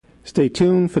Stay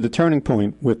tuned for The Turning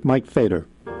Point with Mike Fader.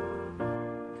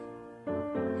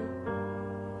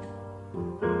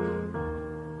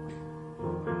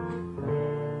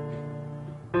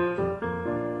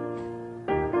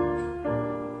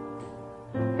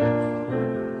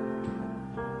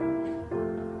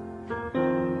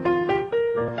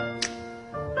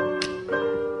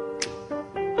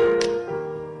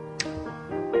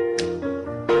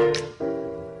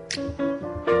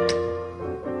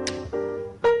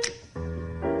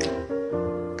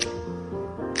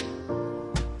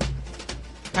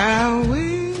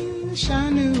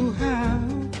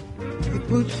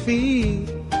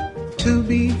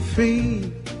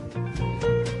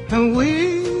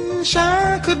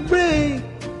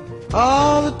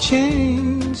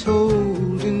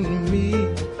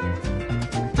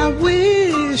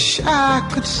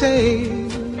 Say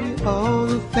all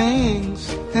the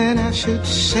things that I should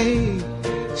say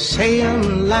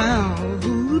them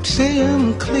loud, say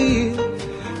them clear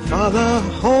for the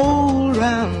whole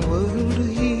round world to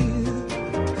hear.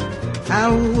 I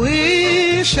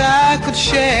wish I could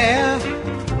share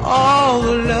all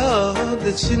the love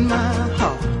that's in my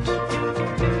heart,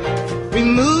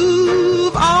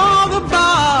 remove all the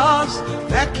bars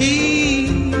that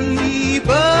keep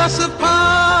us apart.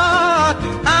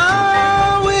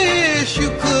 You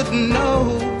could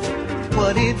know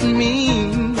what it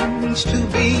means to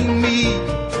be me,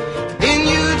 then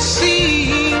you'd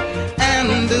see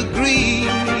and agree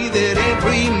that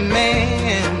every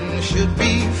man should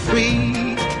be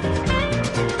free.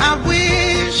 I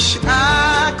wish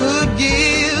I could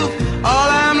give all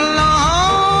I'm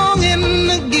longing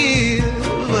to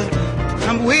give.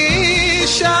 I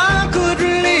wish I could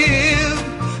live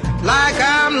like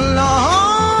I'm longing.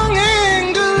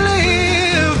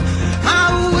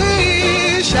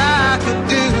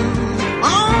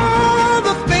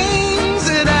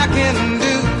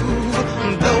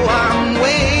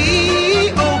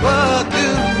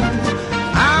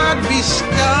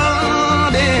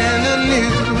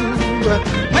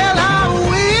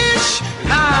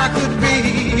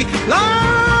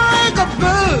 Like a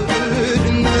bird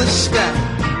in the sky,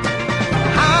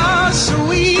 how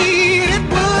sweet it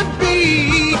would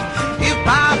be if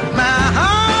by my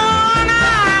heart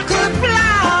I could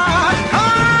fly.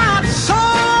 I'd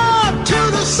soar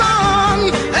to the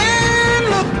sun and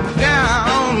look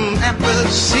down at the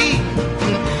sea.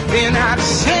 Then I'd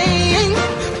sing,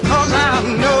 'cause I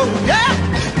know, yeah.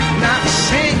 And I'd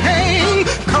sing,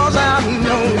 'cause I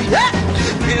know, yeah.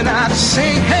 And I'd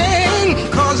sing,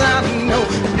 'cause I know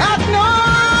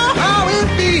how it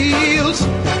feels. I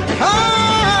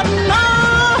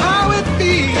know how it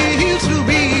feels to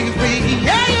be free.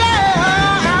 Yeah,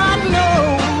 yeah, I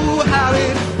know how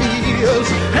it feels.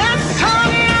 Yes, I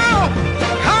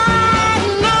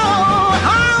know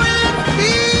how it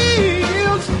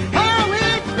feels. How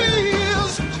it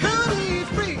feels to be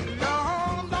free.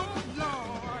 Lord, Lord,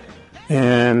 Lord.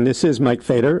 And this is Mike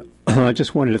Fader. I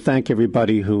just wanted to thank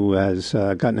everybody who has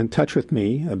gotten in touch with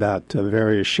me about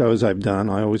various shows I've done.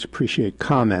 I always appreciate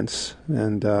comments.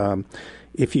 And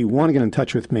if you want to get in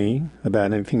touch with me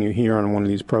about anything you hear on one of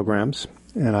these programs,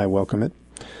 and I welcome it,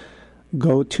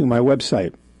 go to my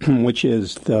website, which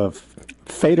is the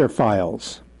Fader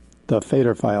Files,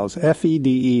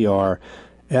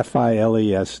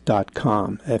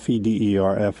 FEDERFILES.com,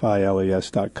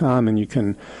 FEDERFILES.com, and you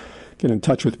can get in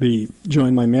touch with me,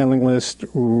 join my mailing list,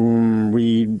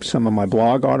 read some of my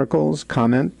blog articles,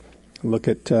 comment, look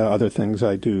at other things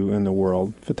I do in the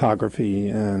world, photography,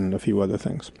 and a few other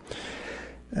things.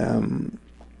 The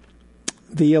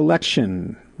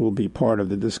election will be part of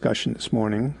the discussion this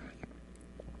morning,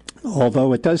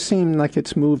 although it does seem like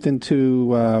it's moved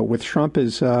into, with Trump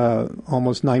is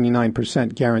almost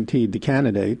 99% guaranteed the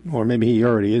candidate, or maybe he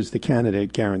already is the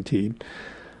candidate guaranteed.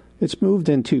 It's moved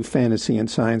into fantasy and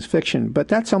science fiction, but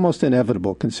that's almost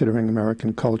inevitable considering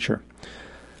American culture.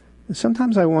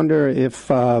 Sometimes I wonder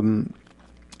if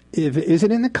is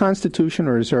it in the Constitution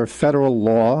or is there a federal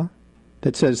law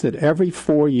that says that every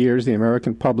 4 years the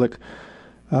American public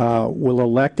will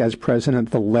elect as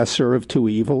president the lesser of two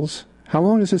evils? How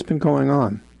long has this been going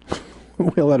on?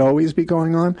 Will it always be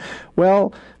going on?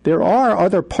 Well, there are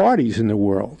other parties in the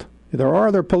world. There are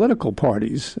other political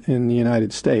parties in the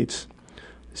United States.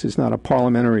 This is not a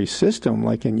parliamentary system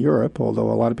like in Europe,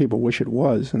 although a lot of people wish it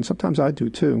was, and sometimes I do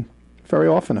too. Very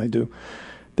often I do.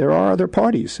 There are other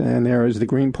parties, and there is the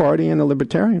Green Party and the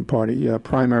Libertarian Party,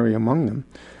 primary among them.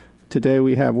 Today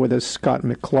we have with us Scott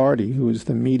McClarty, who is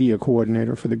the media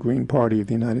coordinator for the Green Party of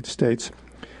the United States,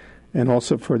 and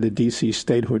also for the D.C.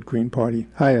 Statehood Green Party.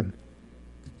 Hi.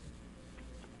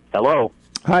 Hello.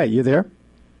 Hi, you there?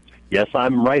 Yes,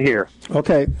 I'm right here.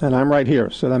 Okay, and I'm right here,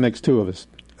 so that makes two of us.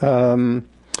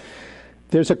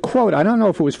 There's a quote, I don't know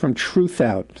if it was from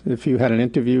Truthout, if you had an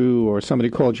interview or somebody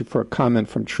called you for a comment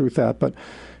from Truthout, but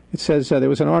it says there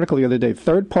was an article the other day,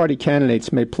 third-party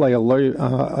candidates may play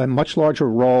a much larger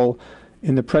role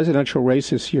in the presidential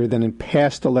race this year than in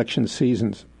past election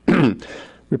seasons.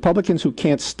 Republicans who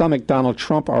can't stomach Donald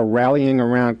Trump are rallying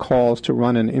around calls to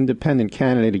run an independent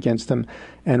candidate against him,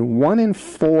 and 1 in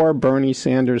 4 Bernie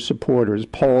Sanders supporters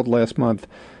polled last month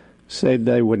said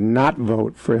they would not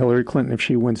vote for Hillary Clinton if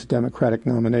she wins the Democratic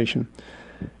nomination.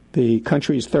 The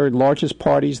country's third largest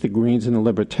parties, the Greens and the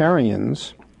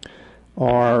Libertarians,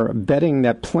 are betting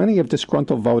that plenty of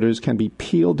disgruntled voters can be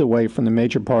peeled away from the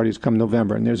major parties come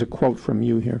November. And there's a quote from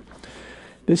you here.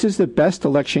 This is the best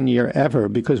election year ever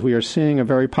because we are seeing a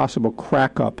very possible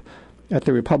crack-up at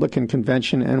the Republican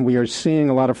convention, and we are seeing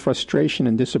a lot of frustration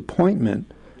and disappointment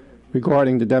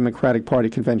regarding the Democratic Party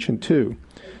convention, too.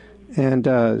 And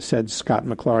said Scott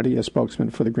McLarty, a spokesman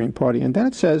for the Green Party. And then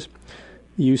it says,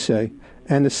 you say,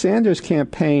 and the Sanders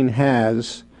campaign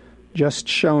has just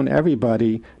shown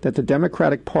everybody that the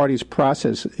Democratic Party's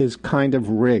process is kind of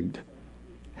rigged.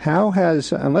 How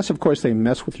has, unless of course they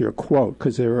mess with your quote,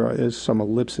 because there is some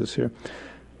ellipsis here,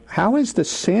 how has the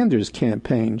Sanders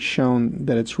campaign shown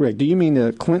that it's rigged? Do you mean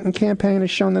the Clinton campaign has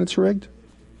shown that it's rigged?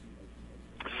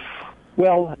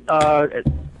 Well,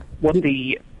 what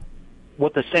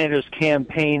the Sanders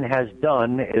campaign has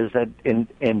done is that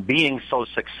in being so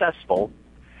successful,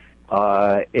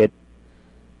 it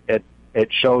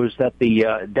shows that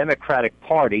the Democratic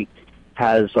Party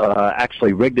has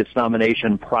actually rigged its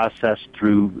nomination process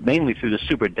mainly through the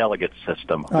superdelegate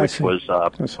system, which was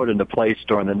put into place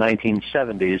during the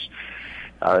 1970s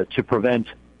to prevent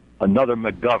another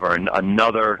McGovern,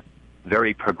 another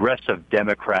very progressive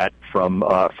Democrat, from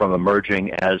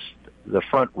emerging as the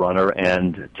front runner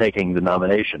and taking the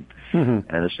nomination.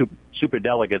 Mm-hmm. And the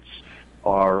superdelegates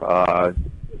are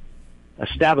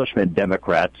establishment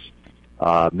Democrats,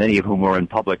 many of whom are in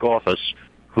public office,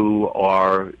 who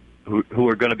are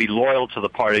going to be loyal to the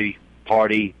party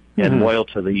and loyal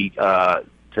to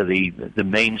the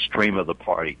mainstream of the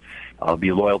party.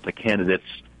 Be loyal to candidates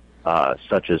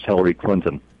such as Hillary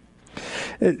Clinton.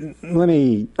 Let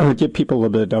me give people a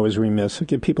bit. I was remiss.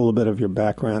 Give people a bit of your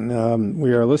background.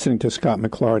 We are listening to Scott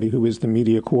McLarty, who is the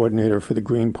media coordinator for the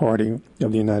Green Party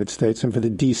of the United States and for the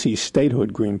D.C.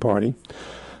 statehood Green Party.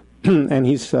 And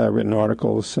he's written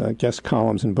articles, guest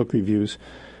columns, and book reviews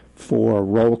for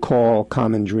Roll Call,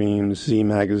 Common Dreams, Z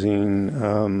Magazine,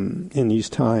 In These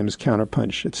Times,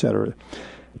 Counterpunch, etc.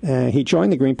 He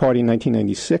joined the Green Party in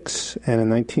 1996 and in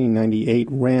 1998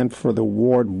 ran for the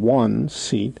Ward 1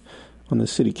 seat on the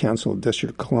City Council of the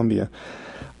District of Columbia.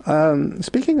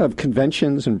 Speaking of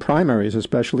conventions and primaries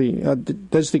especially,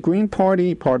 does the Green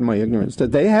Party, pardon my ignorance,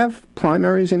 did they have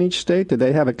primaries in each state? Did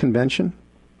they have a convention?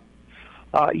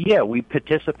 Yeah, we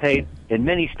participate in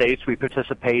many states. We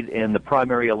participate in the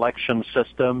primary election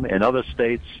system. In other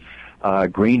states,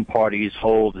 Green parties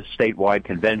hold statewide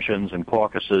conventions and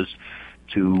caucuses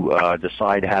to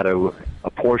decide how to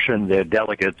apportion their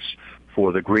delegates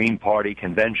for the Green Party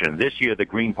convention. This year, the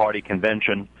Green Party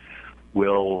convention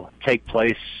will take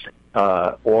place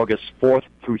August 4th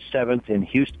through 7th in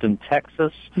Houston,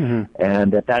 Texas,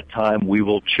 and at that time we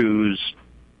will choose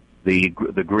the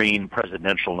Green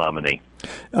presidential nominee.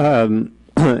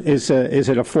 Is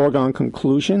it a foregone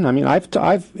conclusion? I mean,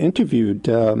 I've interviewed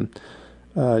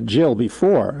Jill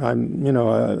before. I'm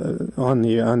on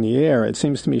the air. It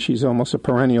seems to me she's almost a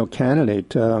perennial candidate.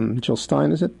 Jill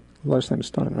Stein, is it? Last name is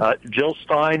Stein, right? Jill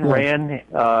Stein ran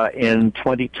in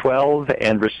 2012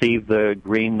 and received the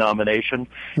Green nomination,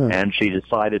 and she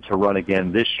decided to run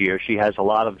again this year. She has a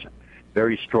lot of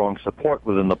very strong support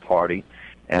within the party,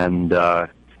 and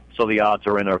so the odds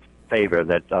are in her favor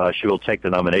that she will take the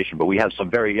nomination. But we have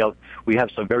some very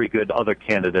good other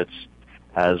candidates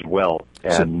as well,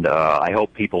 and I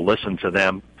hope people listen to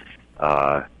them.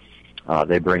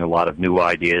 They bring a lot of new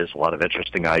ideas, a lot of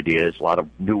interesting ideas, a lot of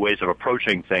new ways of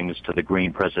approaching things to the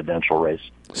Green presidential race.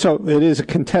 So it is a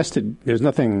contested. There's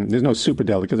no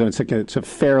superdelegate. It's a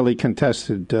fairly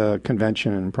contested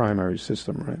convention and primary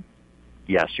system, right?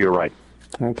 Yes, you're right.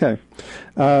 Okay.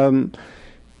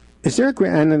 Is there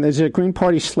a Green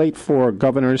Party slate for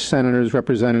governors, senators,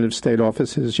 representatives, state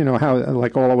offices? You know, how,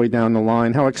 like, all the way down the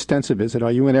line? How extensive is it?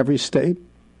 Are you in every state?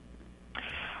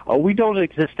 We don't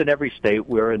exist in every state.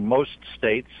 We're in most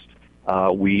states.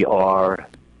 We are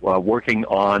working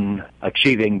on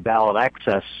achieving ballot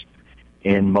access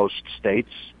in most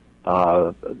states.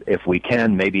 If we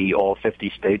can, maybe all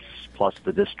 50 states plus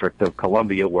the District of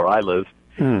Columbia where I live.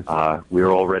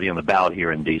 We're already on the ballot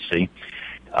here in D.C.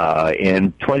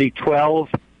 In 2012,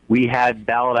 we had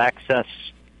ballot access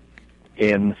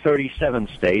in 37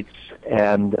 states,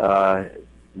 and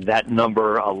that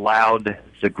number allowed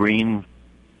the Green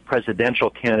presidential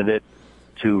candidate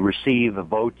to receive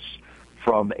votes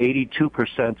from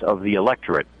 82% of the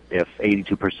electorate, if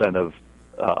 82% of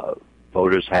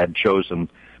voters had chosen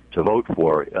to vote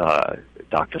for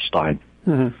Dr. Stein.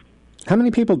 Mm-hmm. How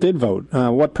many people did vote?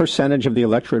 What percentage of the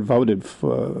electorate voted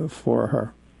for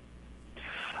her?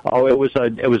 Oh, it was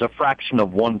a fraction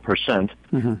of 1%.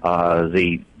 Mm-hmm.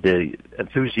 The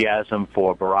enthusiasm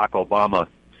for Barack Obama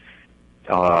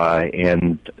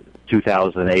in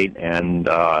 2008 and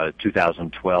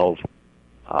 2012,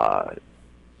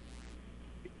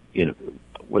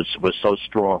 was so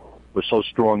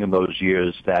strong in those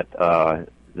years that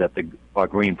our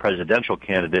Green presidential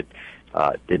candidate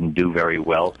didn't do very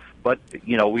well. But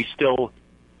we still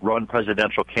run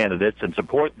presidential candidates and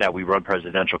support that we run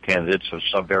presidential candidates for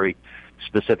some very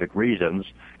specific reasons.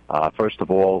 First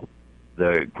of all,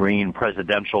 the Green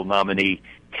presidential nominee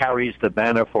carries the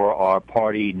banner for our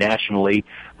party nationally,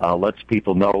 lets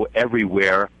people know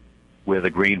everywhere where the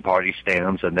Green Party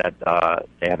stands, and that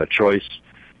they have a choice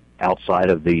outside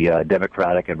of the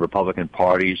Democratic and Republican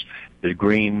parties. The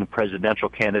Green presidential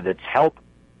candidates help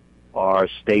our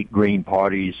state Green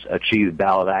parties achieve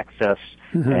ballot access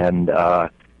and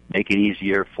make it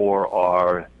easier for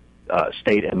our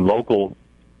state and local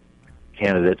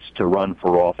candidates to run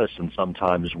for office and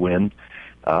sometimes win.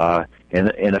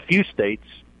 In a few states,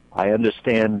 I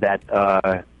understand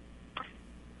that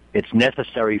it's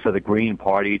necessary for the Green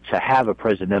Party to have a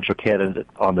presidential candidate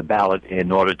on the ballot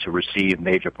in order to receive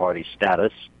major party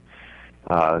status.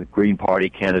 Green Party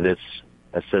candidates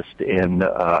assist in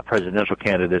presidential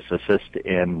candidates assist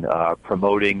in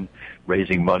promoting,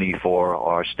 raising money for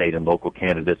our state and local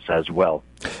candidates as well.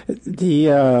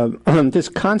 This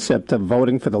concept of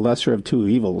voting for the lesser of two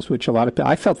evils, which a lot of people,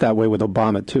 I felt that way with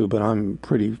Obama too, but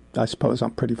I suppose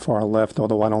I'm pretty far left,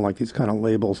 although I don't like these kind of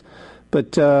labels.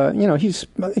 But he's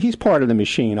part of the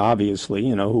machine, obviously.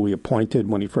 Who he appointed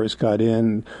when he first got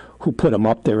in, who put him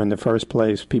up there in the first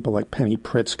place. People like Penny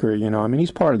Pritzker.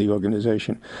 He's part of the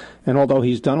organization. And although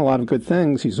he's done a lot of good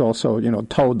things, he's also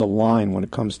towed the line when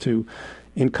it comes to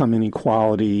income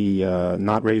inequality,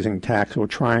 not raising taxes or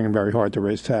trying very hard to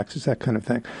raise taxes, that kind of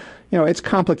thing. It's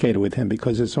complicated with him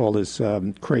because it's all this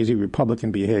crazy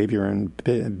Republican behavior and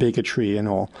bigotry and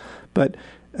all. But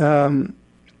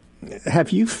have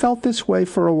you felt this way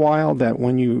for a while, that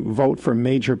when you vote for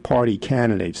major party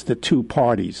candidates, the two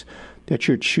parties, that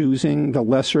you're choosing the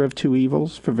lesser of two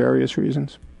evils for various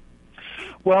reasons?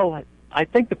 Well, I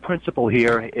think the principle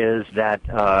here is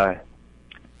that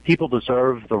people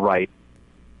deserve the right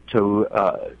to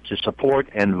support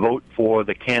and vote for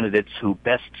the candidates who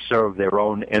best serve their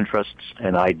own interests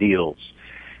and ideals.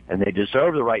 And they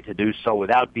deserve the right to do so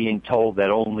without being told that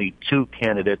only two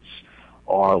candidates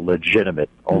are legitimate.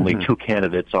 Only two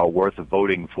candidates are worth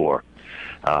voting for.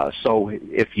 So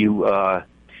if you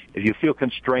feel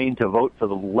constrained to vote for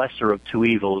the lesser of two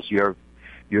evils, you're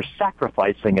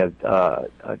sacrificing a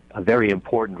very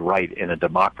important right in a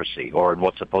democracy, or in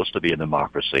what's supposed to be a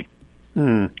democracy.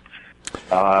 There's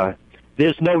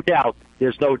no doubt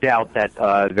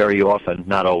that very often,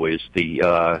 not always,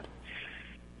 the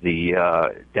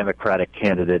Democratic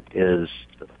candidate is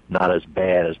not as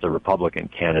bad as the Republican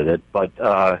candidate, but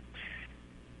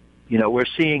we're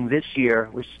seeing this year,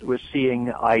 we're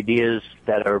seeing ideas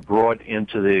that are brought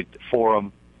into the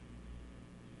forum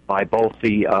by both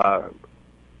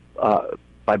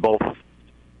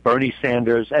Bernie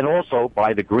Sanders and also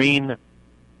by the Green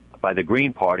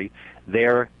Party.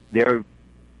 They're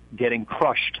getting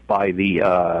crushed by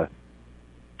the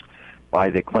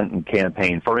Clinton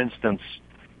campaign. For instance,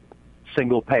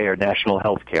 single-payer national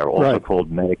health care, also called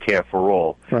Medicare for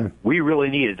All. Right. We really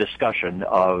need a discussion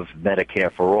of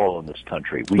Medicare for all in this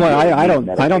country. I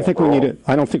don't think we need it.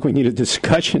 I don't think we need a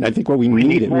discussion. I think what we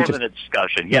need more than a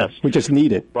discussion. Yes, we just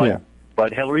need it.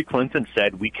 But Hillary Clinton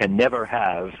said we can never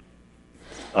have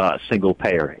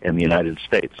single-payer in the United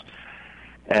States,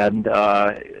 and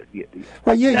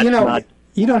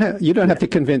You don't have to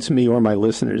convince me or my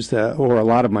listeners or a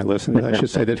lot of my listeners, I should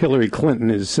say, that Hillary Clinton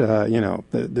is,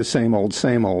 the same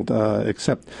old,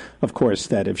 except, of course,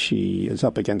 that if she is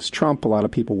up against Trump, a lot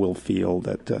of people will feel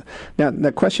that. Now,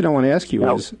 the question I want to ask you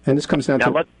is, and this comes down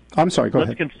to... I'm sorry, go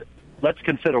ahead. Let's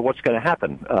consider what's going to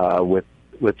happen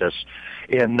with this.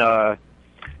 In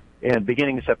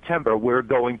beginning of September, we're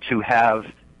going to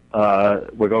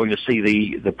see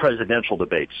the presidential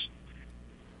debates.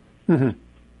 Mm-hmm.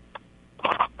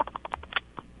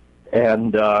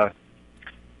 And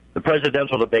The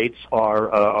presidential debates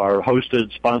are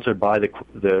hosted, sponsored by the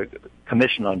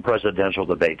Commission on Presidential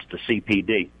Debates, the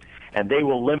CPD, and they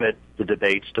will limit the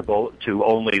debates to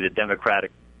only the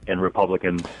Democratic and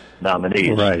Republican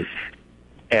nominees. Right.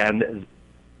 And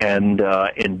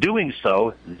in doing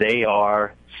so, they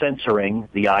are censoring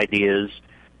the ideas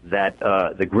that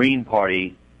the Green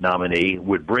Party nominee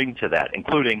would bring to that,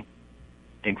 including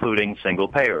single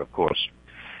payer, of course.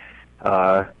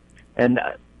 Also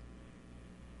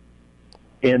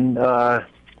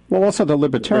the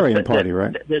Libertarian Party,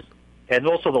 right? And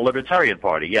also the Libertarian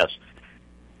Party, yes.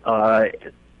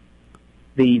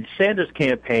 The Sanders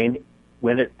campaign,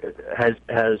 when it has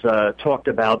talked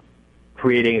about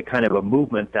creating a kind of a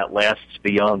movement that lasts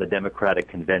beyond the Democratic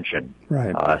convention,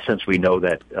 right? Since we know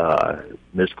that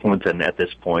Ms. Clinton at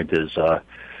this point is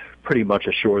pretty much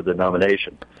assured the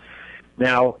nomination.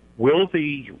 Now, will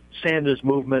the Sanders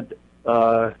movement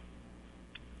challenge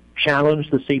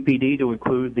the CPD to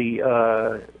include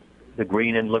the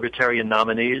Green and Libertarian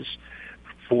nominees?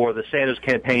 For the Sanders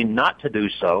campaign not to do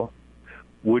so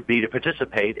would be to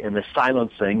participate in the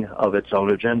silencing of its own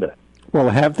agenda. Well,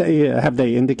 have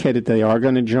they indicated they are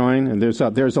going to join? And there's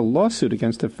a lawsuit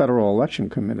against the Federal Election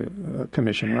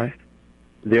Commission, right?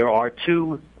 There are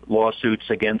 2 lawsuits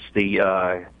against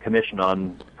the Commission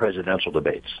on Presidential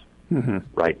Debates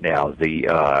right now. The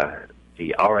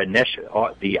Our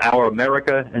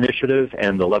America Initiative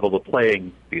and the Level the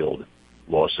Playing Field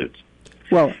lawsuits.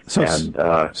 Well, so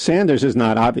Sanders is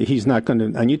not. He's not going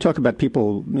to. And you talk about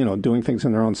people, doing things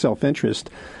in their own self-interest.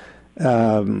 He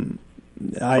said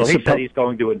he's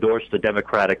going to endorse the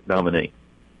Democratic nominee.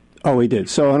 Oh, he did.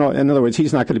 So, in other words,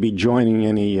 he's not going to be joining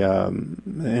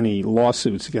any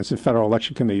lawsuits against the Federal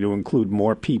Election Committee to include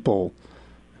more people.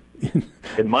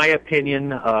 In my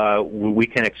opinion, we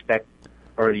can expect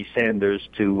Bernie Sanders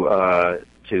to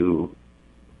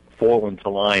fall into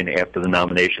line after the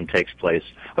nomination takes place.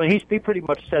 I mean, he pretty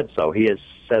much said so. He has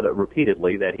said it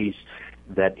repeatedly that he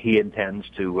intends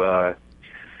to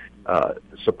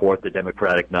support the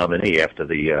Democratic nominee after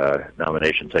the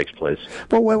nomination takes place.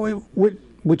 But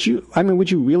would you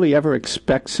really ever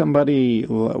expect somebody?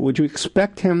 Would you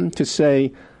expect him to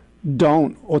say,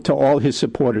 "Don't," or to all his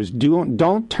supporters,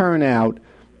 don't turn out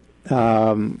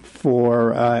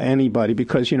for anybody,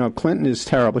 because Clinton is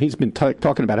terrible. He's been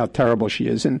talking about how terrible she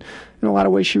is, and in a lot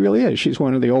of ways she really is. She's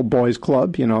one of the old boys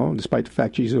club, despite the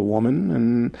fact she's a woman,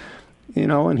 and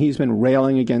and he's been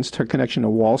railing against her connection to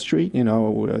Wall Street.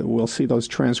 We'll see those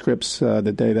transcripts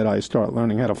the day that I start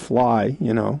learning how to fly.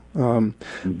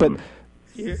 But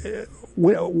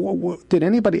did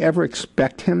anybody ever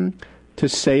expect him to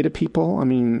say to people, I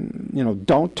mean,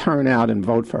 don't turn out and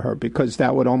vote for her, because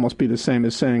that would almost be the same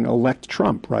as saying elect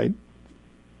Trump, right?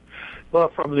 Well,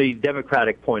 from the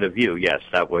Democratic point of view, yes,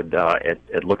 that would.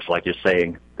 It looks like you're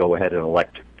saying go ahead and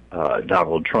elect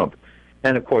Donald Trump,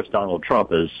 and of course Donald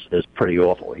Trump is pretty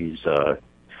awful. He's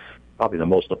probably the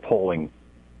most appalling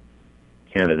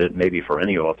candidate, maybe for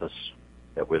any office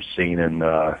that we've seen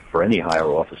for any higher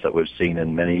office that we've seen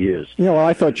in many years. Yeah, well,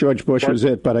 I thought George Bush was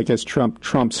it, but I guess Trump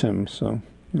trumps him. So,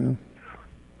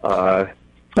 But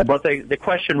the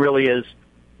question really is,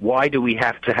 why do we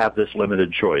have to have this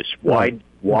limited choice? Why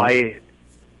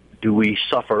do we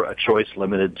suffer a choice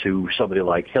limited to somebody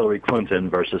like Hillary Clinton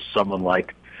versus someone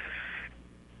like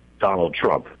Donald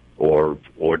Trump or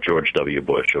George W.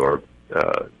 Bush or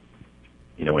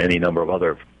any number of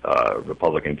other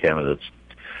Republican candidates?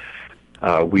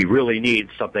 We really need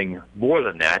something more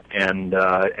than that,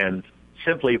 and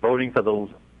simply voting for the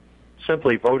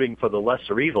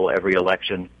lesser evil every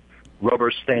election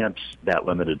rubber stamps that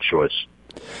limited choice.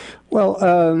 Well,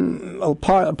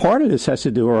 part of this has to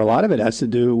do, or a lot of it has to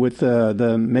do, with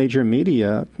the major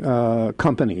media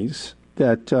companies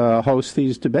that host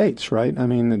these debates, right? I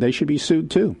mean, they should be sued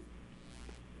too.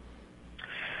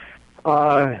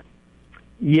 Yeah,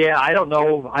 I don't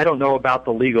know about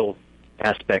the legal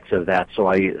aspects of that, so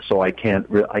I can't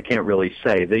really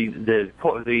say.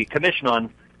 The Commission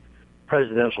on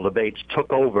Presidential Debates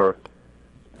took over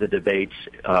the debates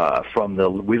from the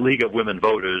League of Women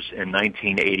Voters in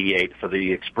 1988 for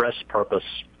the express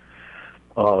purpose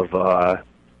of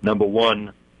number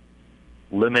one,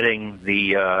 limiting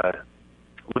the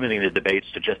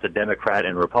debates to just a Democrat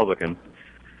and Republican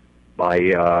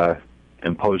by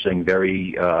imposing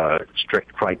very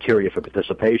strict criteria for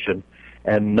participation,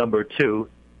 and number two,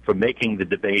 for making the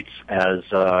debates as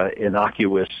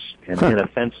innocuous and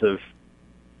inoffensive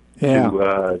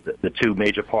to the two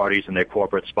major parties and their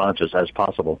corporate sponsors as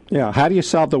possible. Yeah, how do you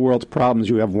solve the world's problems?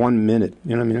 You have 1 minute.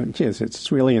 You know what I mean? Geez,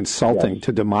 it's really insulting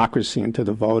to democracy and to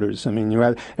the voters. I mean,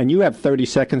 you have 30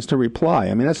 seconds to reply.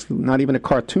 I mean, that's not even a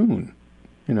cartoon.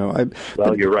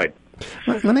 Well, you're right.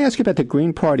 Let me ask you about the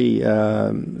Green Party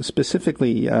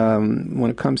specifically when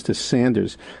it comes to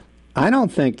Sanders. I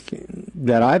don't think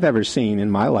that I've ever seen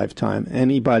in my lifetime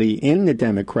anybody in the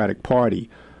Democratic Party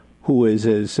who is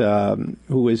as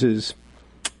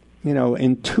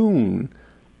in tune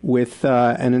with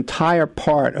an entire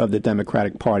part of the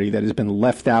Democratic Party that has been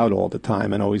left out all the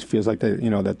time and always feels like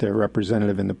that their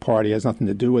representative in the party has nothing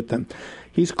to do with them.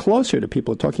 He's closer to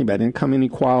people talking about income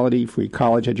inequality, free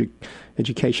college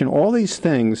education, all these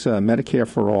things, Medicare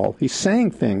for all. He's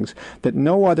saying things that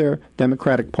no other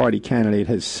Democratic Party candidate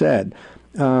has said.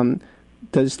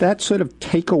 Does that sort of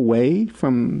take away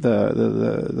from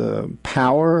the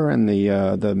power and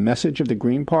the message of the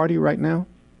Green Party right now?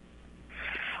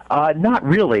 Not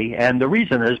really, and the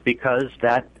reason is because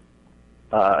that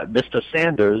Mr.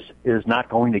 Sanders is not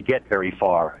going to get very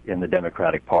far in the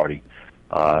Democratic Party.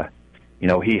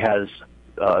 He has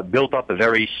built up a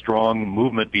very strong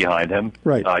movement behind him.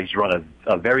 Right. He's run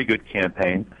a very good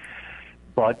campaign,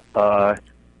 but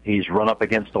he's run up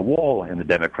against a wall in the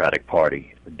Democratic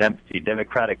Party. The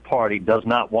Democratic Party does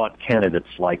not want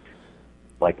candidates like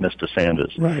Mr.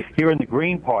 Sanders. Right. Here in the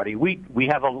Green Party, we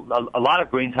have a lot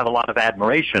of Greens have a lot of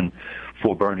admiration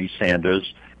for Bernie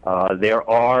Sanders. There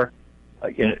are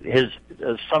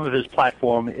some of his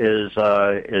platform is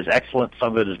excellent,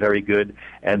 some of it is very good,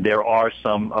 and there are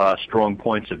some strong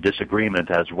points of disagreement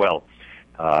as well.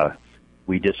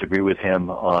 We disagree with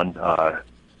him on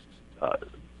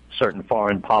certain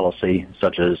foreign policy,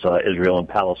 such as Israel and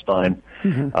Palestine.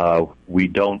 Mm-hmm. We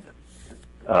don't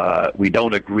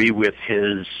agree with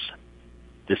his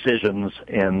decisions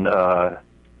in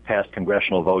past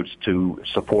congressional votes to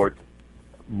support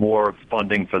more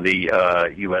funding for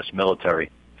the U.S. military,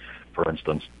 for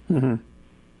instance. Mm-hmm.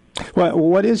 Well,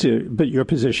 what is your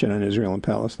position on Israel and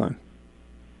Palestine?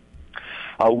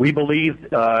 We believe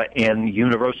in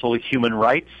universal human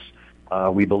rights.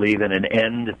 We believe in an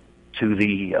end to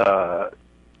the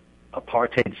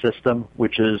apartheid system,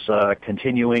 which is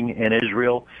continuing in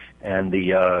Israel, and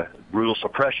the brutal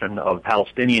suppression of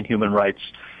Palestinian human rights.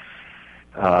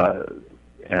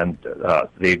 And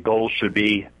the goal should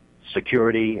be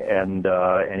security and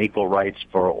equal rights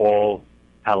for all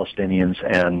Palestinians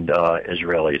and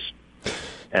Israelis.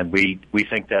 And we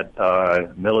think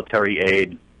that military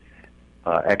aid,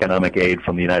 economic aid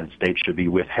from the United States should be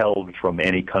withheld from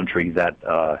any country that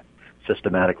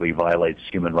systematically violates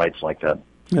human rights like that.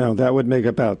 No, that would make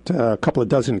about a couple of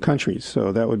dozen countries,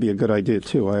 so that would be a good idea,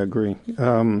 too. I agree.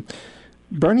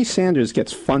 Bernie Sanders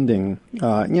gets funding.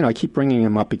 I keep bringing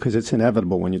him up because it's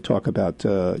inevitable when you talk about,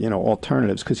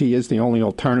 alternatives, because he is the only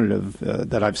alternative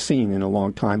that I've seen in a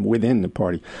long time within the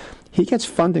party. He gets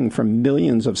funding from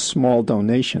millions of small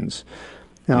donations.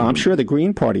 Now, I'm sure the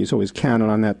Green Party is always counted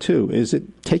on that, too. Is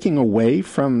it taking away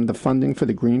from the funding for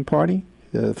the Green Party,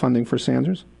 the funding for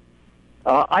Sanders?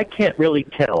 I can't really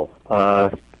tell.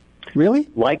 Really?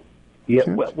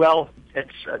 Well,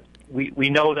 it's we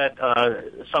know that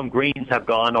some Greens have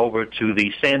gone over to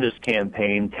the Sanders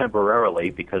campaign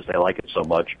temporarily because they like it so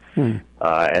much,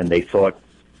 and they thought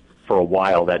for a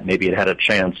while that maybe it had a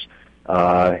chance,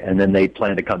 and then they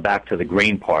plan to come back to the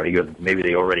Green Party, or maybe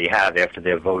they already have after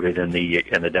they've voted in the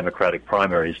Democratic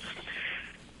primaries.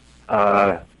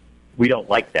 We don't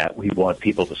like that. We want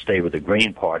people to stay with the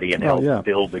Green Party and help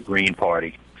build the Green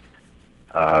Party.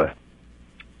 I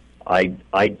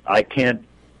can't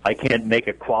make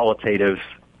a quantitative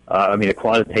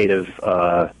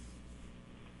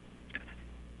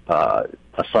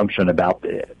assumption about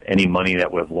any money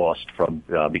that we've lost from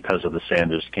because of the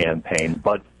Sanders campaign.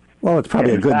 But it's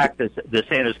probably in fact, the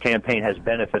Sanders campaign has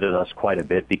benefited us quite a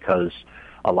bit because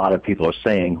a lot of people are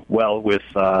saying, well, with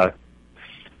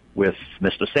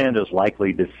Mr. Sanders'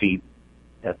 likely defeat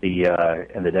at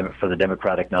for the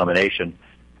Democratic nomination,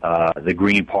 the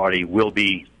Green Party will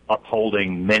be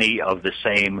upholding many of the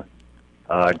same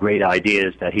great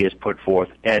ideas that he has put forth,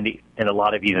 and a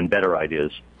lot of even better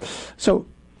ideas. So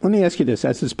let me ask you this.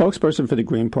 As the spokesperson for the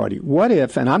Green Party, what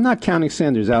if, and I'm not counting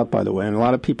Sanders out, by the way, and a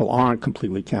lot of people aren't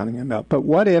completely counting him out, but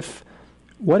what if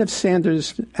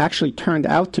Sanders actually turned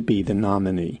out to be the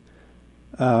nominee?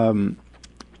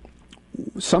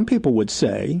 Some people would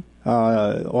say,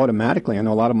 automatically, I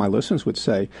know a lot of my listeners would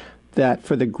say, that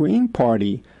for the Green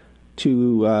Party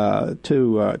to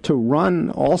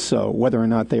run also, whether or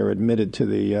not they are admitted to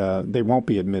they won't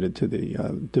be admitted to the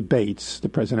debates, the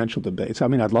presidential debates. I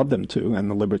mean, I'd love them to, and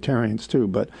the Libertarians too,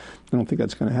 but I don't think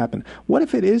that's going to happen. What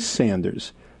if it is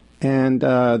Sanders, and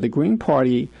the Green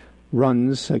Party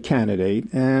runs a candidate,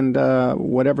 and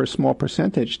whatever small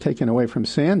percentage taken away from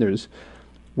Sanders?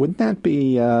 Wouldn't that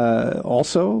be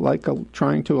also like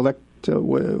trying to elect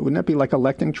wouldn't that be like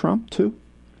electing Trump too?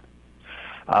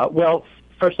 Well,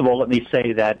 first of all, let me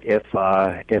say that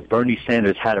if Bernie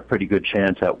Sanders had a pretty good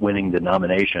chance at winning the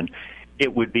nomination,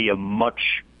 it would be a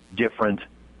much different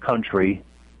country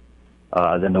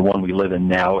than the one we live in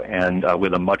now, and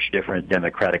with a much different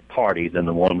Democratic Party than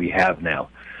the one we have now.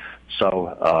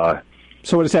 So.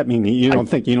 So what does that mean? You don't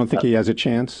think he has a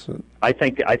chance? I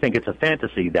think it's a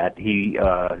fantasy that he,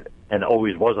 and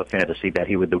always was a fantasy that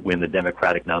he would win the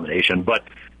Democratic nomination. But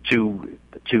to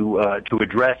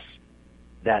address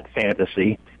that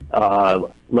fantasy,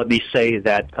 let me say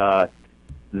that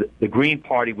the Green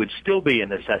Party would still be a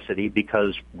necessity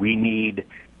because we need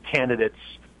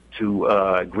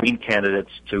Green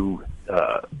candidates to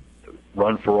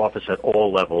run for office at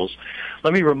all levels.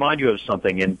 Let me remind you of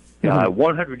something. In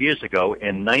 100 years ago,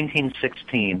 in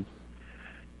 1916,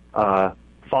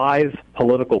 5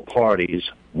 political parties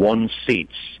won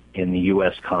seats in the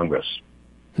U.S. Congress.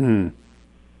 What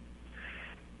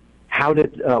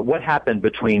happened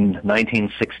between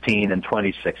 1916 and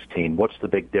 2016? What's the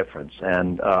big difference?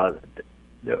 And a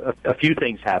few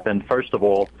things happened. First of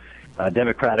all,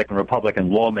 Democratic and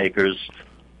Republican lawmakers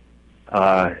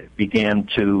began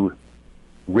to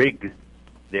rig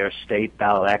their state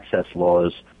ballot access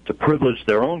laws to privilege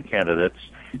their own candidates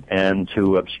and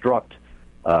to obstruct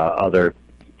other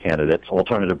candidates,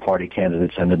 alternative party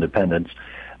candidates and independents.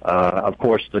 Of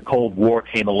course, the Cold War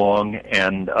came along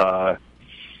and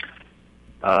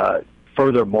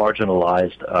further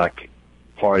marginalized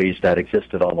parties that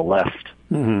existed on the left.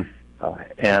 And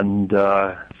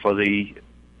for the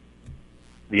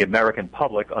American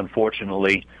public,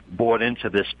 unfortunately, bought into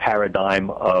this paradigm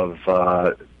of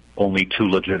only 2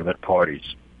 legitimate parties.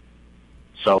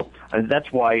 So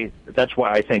that's why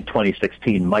I think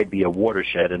 2016 might be a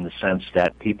watershed in the sense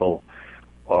that people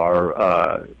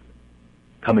are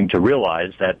coming to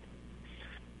realize that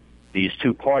these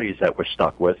 2 parties that we're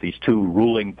stuck with, these 2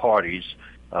 ruling parties,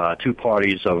 2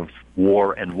 parties of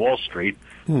war and Wall Street,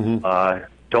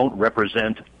 don't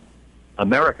represent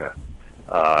America.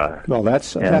 Well,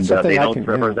 that's the thing. They don't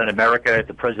represent America at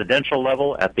the presidential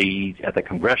level, at the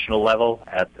congressional level,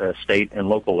 at the state and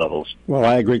local levels. Well,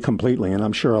 I agree completely, and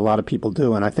I'm sure a lot of people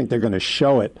do, and I think they're going to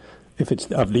show it. If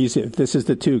this is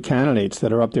the 2 candidates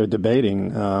that are up there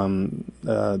debating,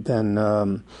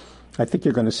 then I think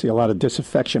you're going to see a lot of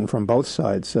disaffection from both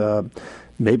sides.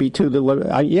 Maybe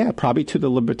probably to the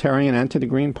Libertarian and to the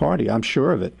Green Party. I'm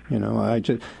sure of it.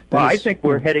 I think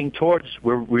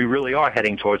we really are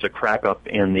heading towards a crack up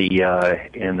in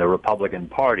the Republican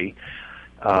Party.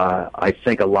 I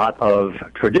think a lot of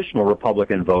traditional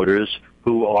Republican voters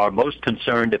who are most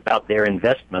concerned about their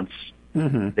investments,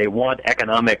 they want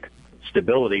economic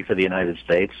stability for the United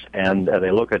States, and they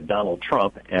look at Donald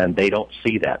Trump and they don't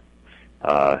see that.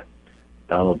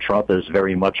 Donald Trump is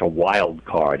very much a wild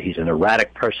card. He's an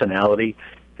erratic personality.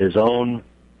 He's a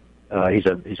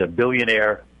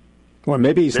billionaire. Well,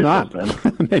 maybe he's not.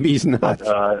 Maybe he's not.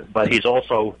 But he's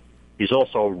also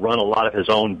run a lot of his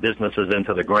own businesses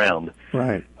into the ground.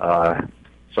 Right.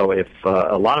 So if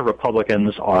a lot of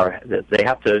Republicans they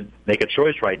have to make a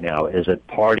choice right now. Is it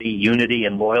party unity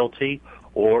and loyalty,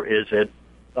 or is it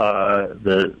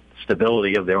the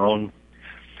stability of their own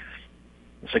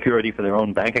security for their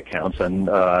own bank accounts and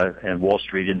Wall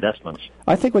Street investments?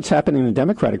 I think what's happening in the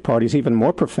Democratic Party is even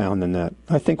more profound than that.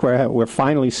 I think we're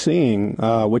finally seeing,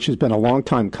 which has been a long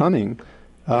time coming,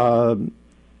 a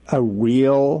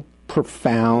real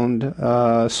profound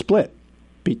split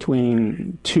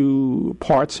between 2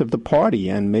 parts of the party,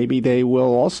 and maybe they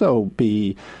will also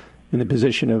be in the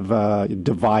position of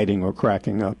dividing or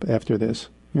cracking up after this.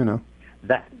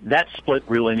 That split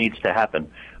really needs to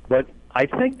happen, but I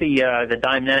think the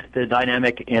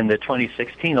dynamic in the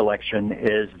 2016 election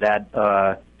is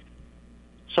that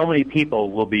so many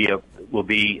people will be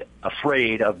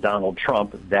afraid of Donald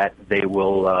Trump that they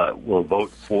will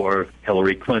vote for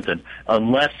Hillary Clinton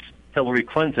unless Hillary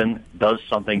Clinton does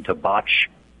something to botch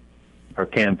her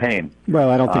campaign. Well,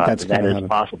 I don't think that's that is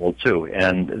possible too,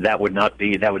 and that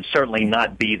would certainly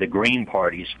not be the Green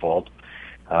Party's fault.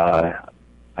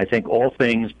 I think all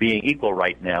things being equal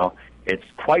right now, it's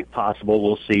quite possible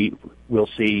we'll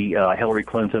see Hillary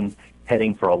Clinton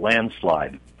heading for a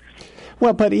landslide.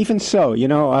 Well, but even so,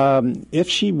 if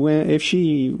she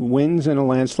wins in a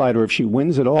landslide, or if she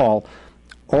wins at all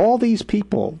these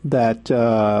people that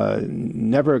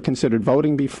never considered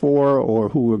voting before, or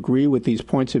who agree with these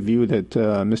points of view that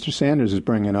Mr. Sanders is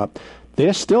bringing up,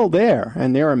 they're still there,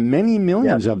 and there are many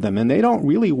millions of them, and they don't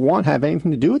really have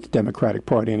anything to do with the Democratic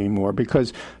Party anymore,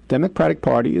 because Democratic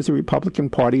Party is a Republican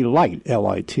Party light,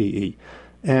 L-I-T-E.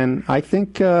 And I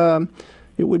think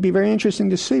it would be very interesting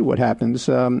to see what happens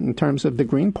in terms of the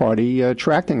Green Party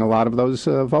attracting a lot of those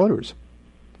voters.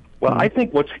 Well, I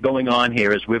think what's going on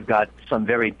here is we've got some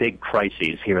very big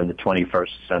crises here in the 21st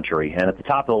century. And at the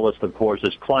top of the list, of course,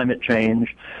 is climate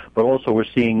change, but also we're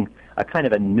seeing a kind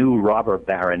of a new robber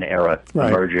baron era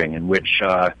emerging in which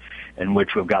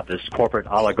we've got this corporate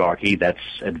oligarchy that's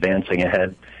advancing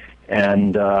ahead,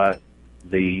 and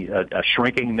the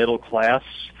shrinking middle class,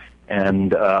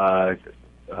 and the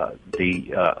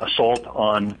assault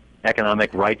on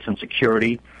economic rights and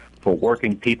security for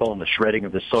working people and the shredding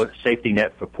of the safety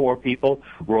net for poor people.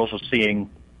 We're also seeing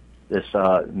this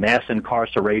mass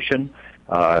incarceration,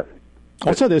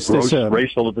 also this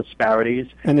racial disparities,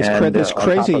 and this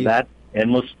crazy, on top of that,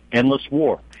 endless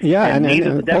war. Yeah, and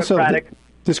neither the Democratic,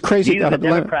 this crazy, neither the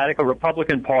Democratic or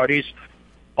Republican parties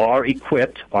are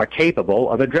capable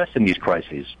of addressing these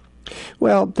crises.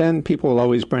 Well, then people will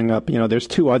always bring up, there's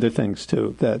two other things,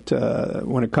 too, that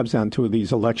when it comes down to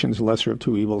these elections, lesser of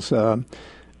two evils,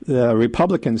 the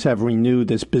Republicans have renewed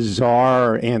this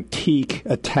bizarre, antique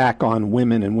attack on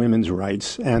women and women's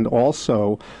rights. And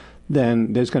also,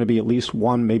 then there's going to be at least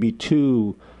one, maybe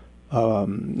two,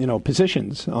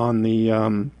 positions on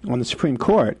the Supreme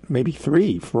Court, maybe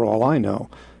three, for all I know.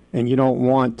 And you don't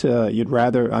want, a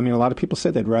lot of people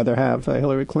said they'd rather have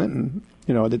Hillary Clinton,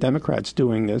 the Democrats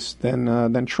doing this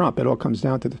than Trump. It all comes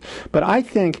down to this. But I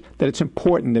think that it's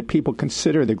important that people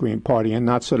consider the Green Party and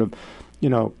not sort of,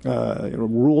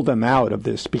 rule them out of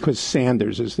this because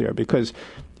Sanders is there. Because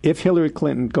if Hillary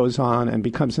Clinton goes on and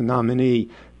becomes a nominee,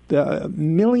 the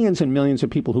millions and millions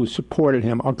of people who supported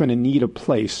him are going to need a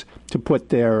place to put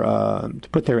their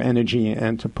energy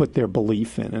and to put their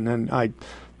belief in. And then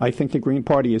I think the Green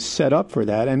Party is set up for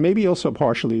that, and maybe also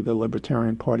partially the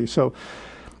Libertarian Party. So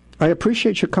I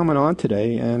appreciate you coming on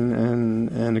today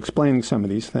and explaining some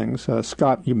of these things.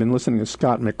 Scott, you've been listening to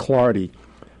Scott McClarty,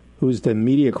 who's the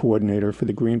media coordinator for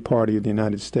the Green Party of the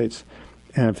United States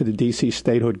and for the D.C.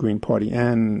 Statehood Green Party.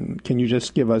 And can you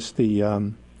just give us the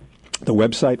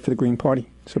website for the Green Party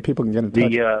so people can get in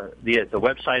touch? The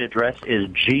website address is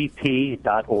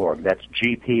gp.org. That's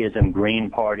GP as in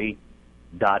Green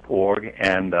Party.org.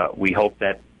 And we hope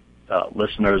that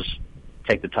listeners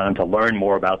take the time to learn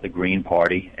more about the Green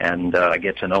Party and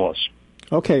get to know us.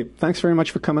 Okay. Thanks very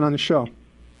much for coming on the show.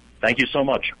 Thank you so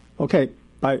much. Okay.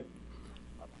 Bye.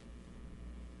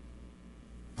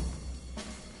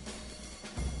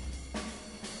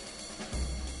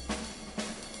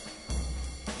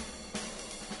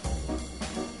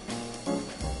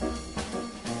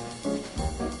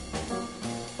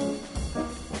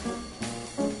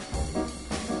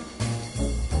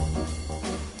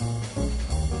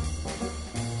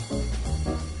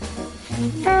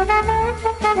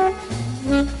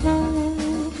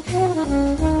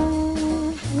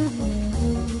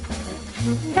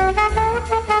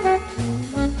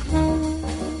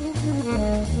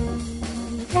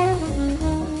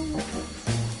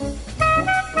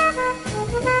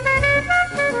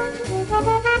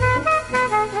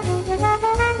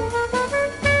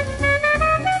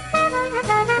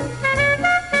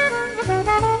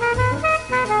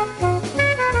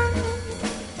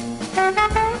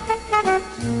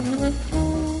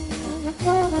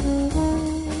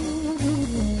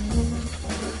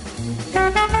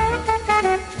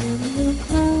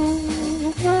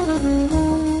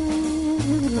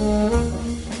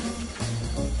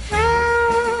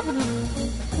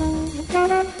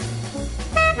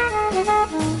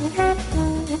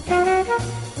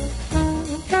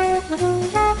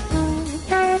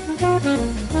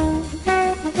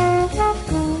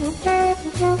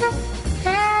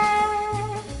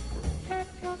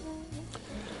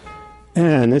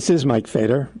 And this is Mike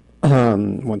Fader.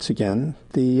 Once again,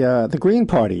 the Green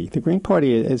Party. The Green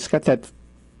Party, it's got that.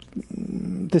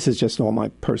 This is just all my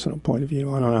personal point of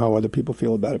view. I don't know how other people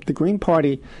feel about it. But the Green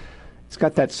Party, it's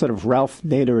got that sort of Ralph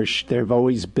Naderish. They've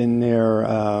always been there.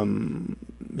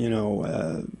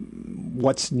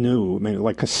 What's new? I mean,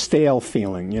 like a stale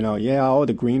feeling.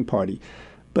 The Green Party.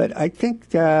 But I think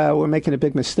we're making a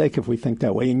big mistake if we think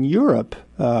that way. In Europe,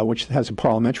 which has a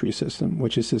parliamentary system,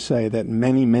 which is to say that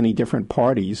many, many different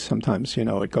parties, sometimes,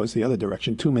 it goes the other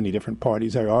direction, too many different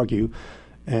parties, I argue,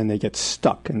 and they get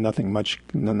stuck and not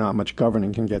much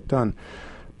governing can get done.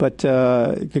 But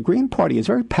the Green Party is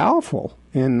very powerful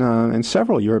in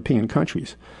several European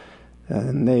countries.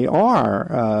 And they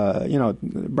are,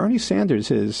 Bernie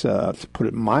Sanders is, to put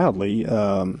it mildly,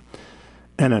 an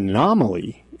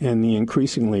anomaly in the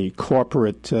increasingly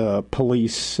corporate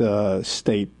police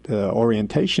state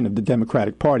orientation of the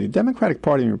Democratic Party. The Democratic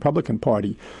Party and the Republican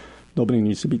Party, nobody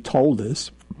needs to be told this.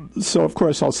 So, of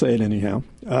course, I'll say it anyhow,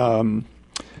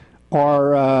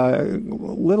 are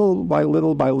little by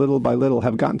little by little by little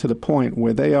have gotten to the point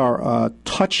where they are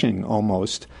touching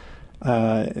almost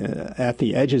at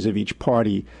the edges of each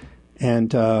party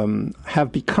and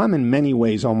have become in many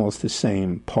ways almost the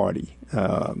same party,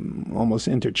 almost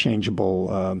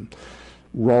interchangeable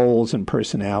roles and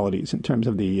personalities in terms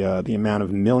of the amount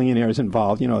of millionaires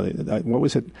involved. You know, what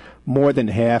was it? More than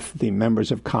half the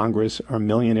members of Congress are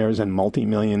millionaires and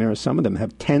multimillionaires. Some of them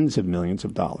have tens of millions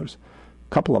of dollars.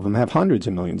 A couple of them have hundreds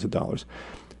of millions of dollars.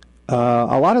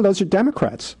 A lot of those are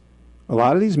Democrats. A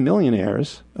lot of these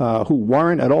millionaires who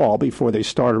weren't at all before they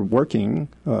started working,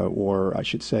 or I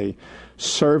should say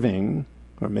serving,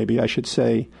 or maybe I should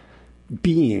say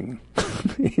being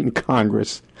in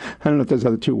Congress. I don't know if those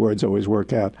other two words always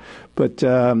work out. But,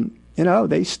 you know,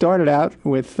 they started out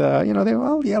with, a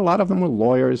lot of them were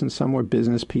lawyers and some were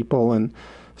business people and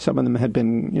some of them had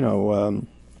been,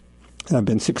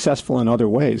 been successful in other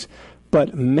ways.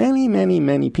 But many, many,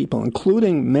 many people,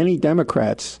 including many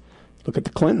Democrats, look at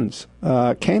the Clintons,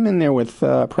 came in there with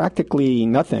practically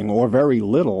nothing or very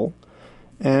little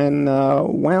and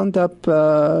wound up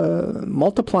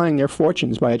multiplying their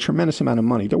fortunes by a tremendous amount of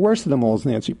money. The worst of them all is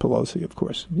Nancy Pelosi, of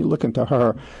course. You look into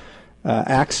her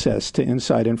access to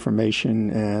inside information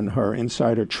and her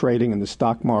insider trading in the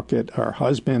stock market, her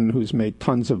husband who's made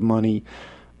tons of money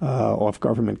off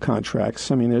government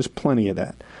contracts. I mean, there's plenty of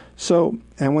that. So,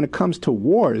 and when it comes to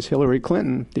wars, Hillary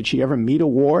Clinton, did she ever meet a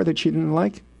war that she didn't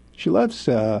like? She loves,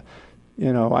 I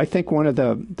think one of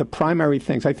the primary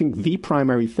things, the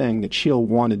primary thing that she'll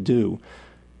want to do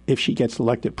if she gets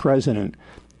elected president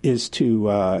is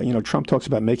to, Trump talks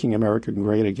about making America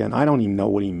great again. I don't even know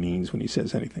what he means when he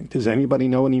says anything. Does anybody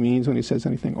know what he means when he says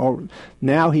anything? Oh,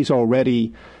 now he's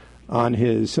already on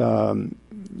his,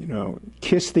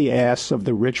 kiss the ass of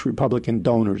the rich Republican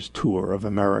donors tour of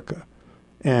America.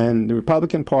 And the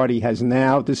Republican Party has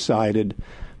now decided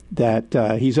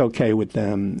that he's okay with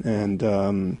them,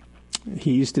 and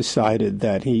he's decided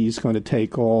that he's going to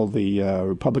take all the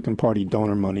Republican Party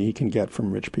donor money he can get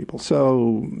from rich people.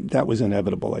 So that was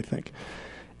inevitable, I think.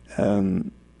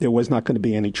 There was not going to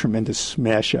be any tremendous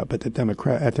smash-up at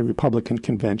the Republican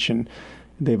convention.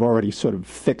 They've already sort of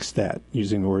fixed that,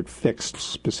 using the word fixed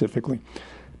specifically.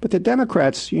 But the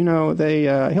Democrats,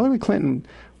 Hillary Clinton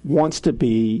wants to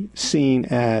be seen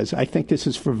as, I think this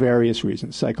is for various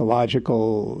reasons,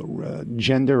 psychological,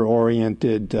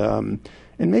 gender-oriented, and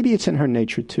maybe it's in her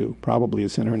nature too. Probably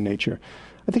it's in her nature.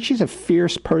 I think she's a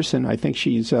fierce person. I think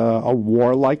she's a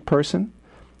warlike person,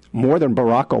 more than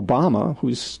Barack Obama,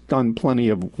 who's done plenty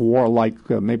of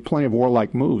made plenty of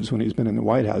warlike moves when he's been in the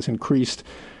White House, increased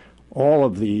all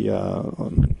of the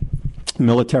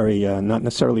military, not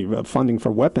necessarily funding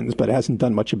for weapons, but hasn't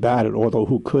done much about it, although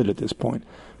who could at this point.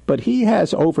 But he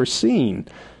has overseen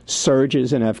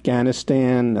surges in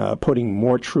Afghanistan, putting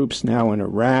more troops now in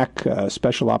Iraq,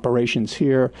 special operations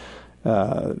here.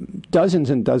 Dozens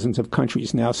and dozens of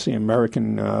countries now see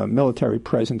American military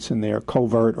presence in there,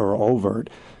 covert or overt,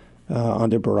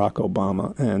 under Barack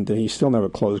Obama. And he still never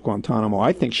closed Guantanamo.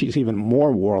 I think she's even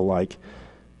more warlike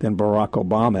than Barack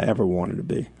Obama ever wanted to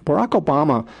be. Barack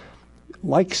Obama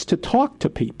likes to talk to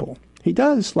people. He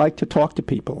does like to talk to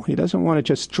people. He doesn't want to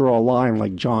just draw a line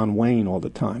like John Wayne all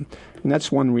the time. And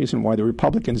that's one reason why the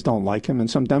Republicans don't like him, and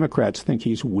some Democrats think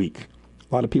he's weak.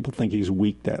 A lot of people think he's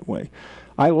weak that way.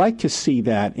 I like to see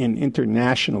that in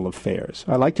international affairs.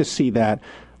 I like to see that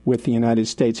with the United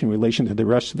States in relation to the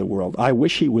rest of the world. I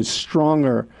wish he was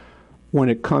stronger when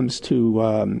it comes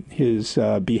to his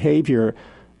behavior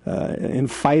in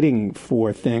fighting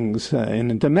for things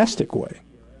in a domestic way.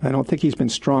 I don't think he's been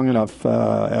strong enough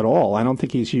at all. I don't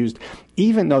think he's used,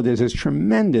 even though there's this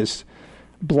tremendous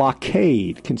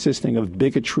blockade consisting of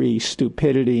bigotry,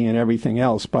 stupidity, and everything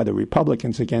else by the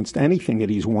Republicans against anything that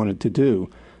he's wanted to do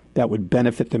that would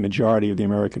benefit the majority of the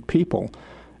American people.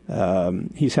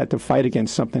 He's had to fight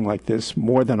against something like this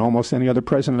more than almost any other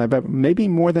president I've ever, maybe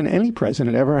more than any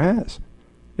president ever has.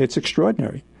 It's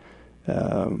extraordinary.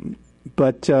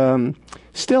 But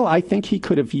still, I think he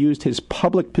could have used his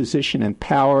public position and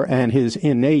power and his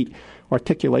innate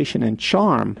articulation and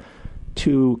charm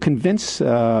to convince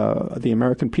the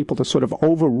American people to sort of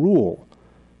overrule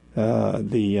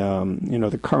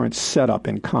the current setup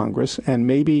in Congress, and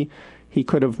maybe he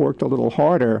could have worked a little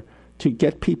harder to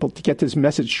get this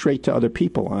message straight to other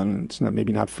people. And it's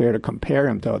maybe not fair to compare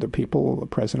him to other people,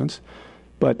 presidents,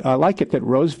 but I like it that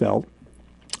Roosevelt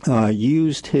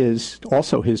used his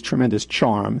tremendous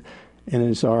charm and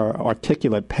his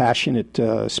articulate, passionate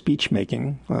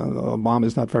speech-making.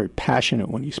 Obama's not very passionate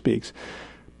when he speaks.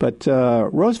 But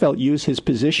Roosevelt used his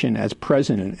position as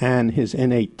president and his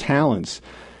innate talents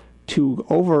to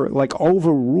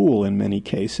overrule in many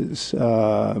cases,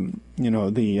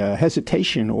 the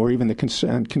hesitation or even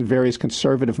the various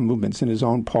conservative movements in his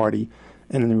own party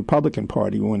and in the Republican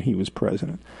Party when he was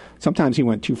president. Sometimes he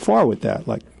went too far with that,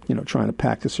 like, trying to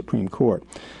pack the Supreme Court.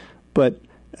 But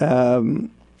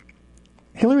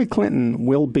Hillary Clinton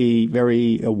will be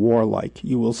very warlike.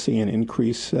 You will see an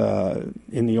increase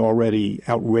in the already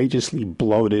outrageously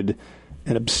bloated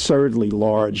and absurdly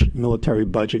large military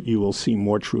budget. You will see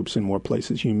more troops in more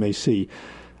places. You may see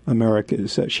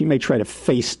America's. She may try to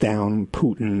face down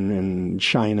Putin and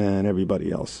China and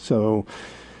everybody else. So,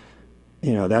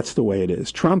 that's the way it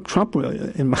is. Trump,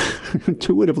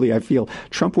 intuitively, I feel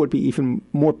Trump would be even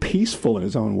more peaceful in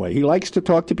his own way. He likes to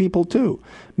talk to people, too.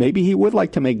 Maybe he would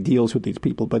like to make deals with these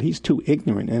people, but he's too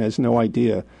ignorant and has no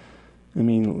idea. I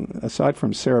mean, aside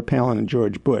from Sarah Palin and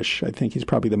George Bush, I think he's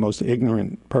probably the most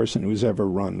ignorant person who's ever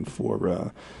run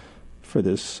for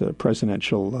this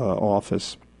presidential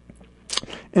office.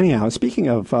 Anyhow, speaking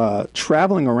of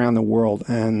traveling around the world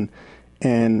and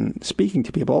speaking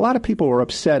to people, a lot of people were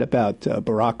upset about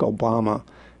Barack Obama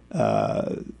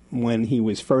when he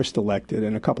was first elected,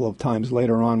 and a couple of times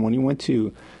later on when he went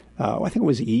to, I think it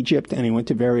was Egypt, and he went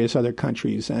to various other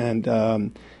countries,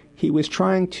 and he was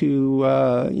trying to,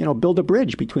 build a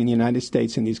bridge between the United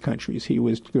States and these countries. He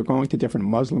was going to different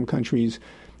Muslim countries.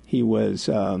 He was,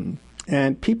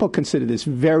 and people consider this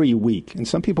very weak, and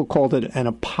some people called it an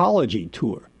apology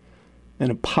tour.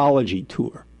 An apology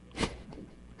tour.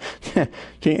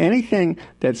 Okay, anything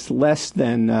that's less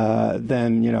than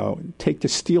take the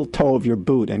steel toe of your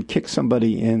boot and kick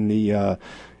somebody in the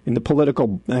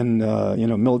political and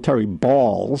military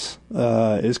balls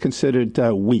is considered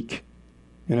weak.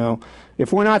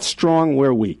 If we're not strong,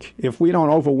 we're weak. If we don't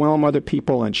overwhelm other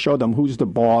people and show them who's the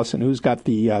boss and who's got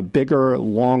the bigger,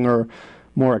 longer,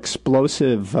 more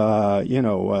explosive,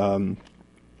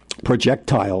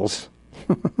 projectiles,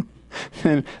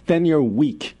 then you're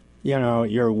weak.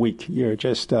 You're weak. You're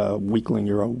just a weakling.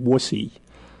 You're a wussy.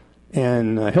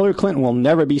 And Hillary Clinton will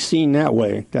never be seen that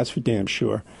way. That's for damn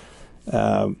sure.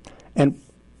 Anyhow,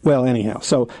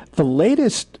 so the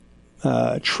latest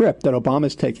trip that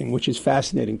Obama's taking, which is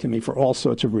fascinating to me for all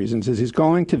sorts of reasons, is he's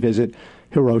going to visit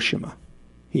Hiroshima.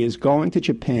 He is going to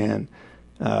Japan,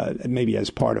 maybe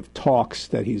as part of talks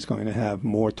that he's going to have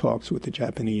more talks with the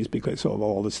Japanese because of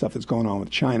all the stuff that's going on with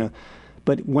China.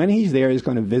 But when he's there, he's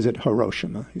going to visit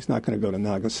Hiroshima. He's not going to go to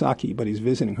Nagasaki, but he's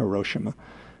visiting Hiroshima.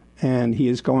 And he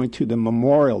is going to the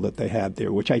memorial that they have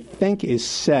there, which I think is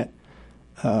set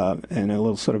in a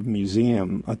little sort of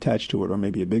museum attached to it, or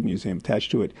maybe a big museum attached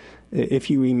to it.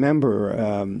 If you remember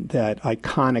that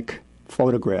iconic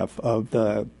photograph of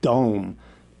the dome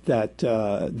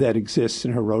that exists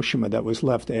in Hiroshima that was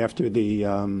left after the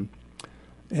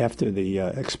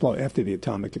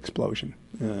atomic explosion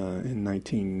in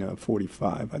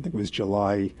 1945. I think it was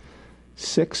July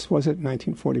 6th, was it,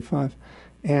 1945?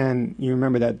 And you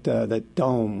remember that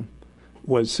dome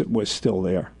was still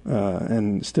there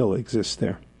and still exists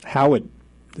there. How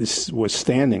this was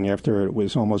standing after it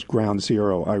was almost ground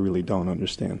zero, I really don't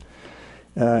understand.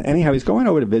 Anyhow, he's going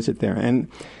over to visit there, and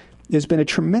there's been a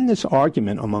tremendous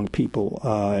argument among people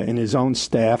in his own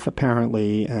staff,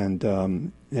 apparently,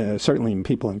 and certainly in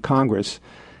people in Congress,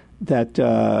 that,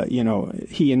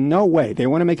 he in no way, they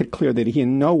want to make it clear that he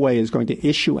in no way is going to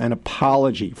issue an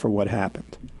apology for what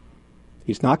happened.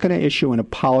 He's not going to issue an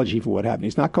apology for what happened.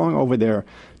 He's not going over there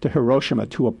to Hiroshima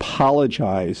to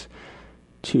apologize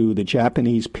to the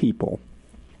Japanese people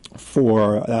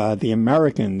for the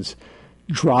Americans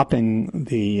dropping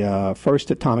the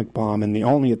first atomic bomb and the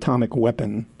only atomic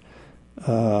weapon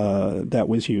that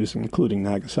was used, including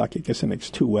Nagasaki. I guess it makes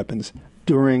two weapons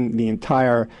during the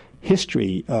entire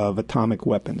history of atomic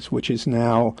weapons, which is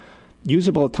now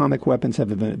usable atomic weapons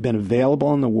have been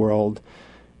available in the world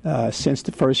since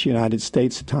the first United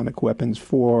States atomic weapons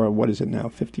for, what is it now,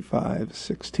 55,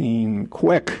 16,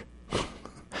 quick,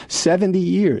 70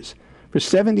 years. For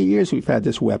 70 years we've had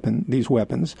these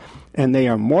weapons, and they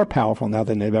are more powerful now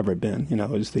than they've ever been. It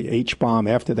was the H-bomb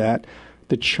after that,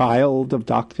 the child of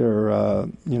Dr.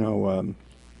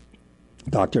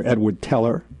 Edward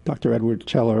Teller. Dr. Edward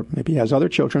Teller, maybe he has other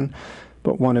children,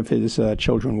 but one of his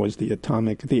children was the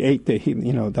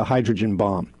hydrogen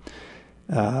bomb.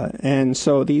 And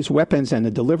so these weapons and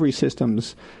the delivery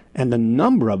systems and the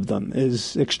number of them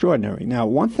is extraordinary. Now,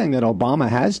 one thing that Obama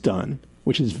has done,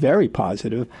 which is very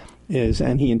positive, is,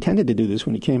 and he intended to do this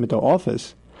when he came into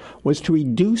office, was to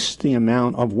reduce the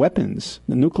amount of weapons,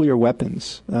 the nuclear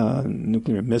weapons,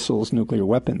 nuclear missiles, nuclear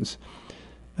weapons,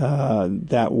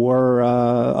 that were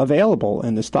available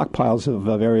in the stockpiles of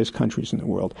various countries in the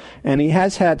world. And he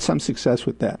has had some success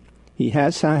with that. He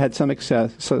has had some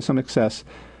success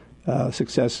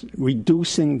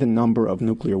reducing the number of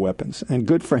nuclear weapons, and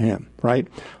good for him, right?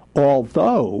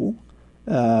 Although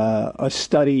a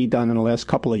study done in the last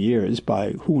couple of years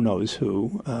by who knows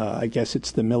who, I guess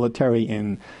it's the military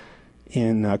in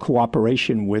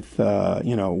cooperation with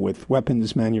with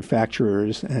weapons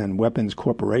manufacturers and weapons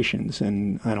corporations,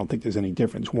 and I don't think there's any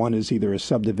difference. One is either a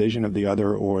subdivision of the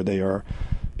other, or they are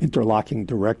interlocking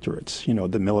directorates.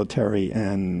 The military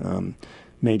and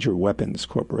major weapons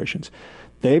corporations.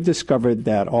 They've discovered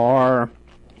that our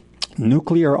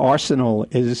nuclear arsenal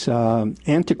is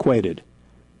antiquated,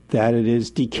 that it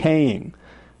is decaying.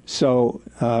 So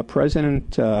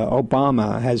President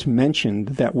Obama has mentioned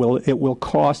that it will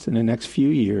cost in the next few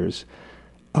years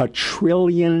 $1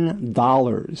 trillion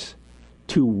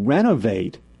to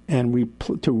renovate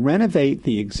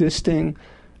the existing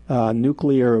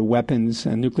nuclear weapons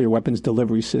and nuclear weapons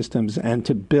delivery systems, and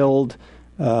to build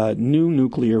new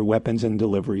nuclear weapons and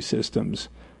delivery systems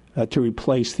to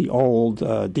replace the old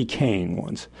decaying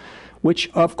ones, which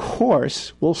of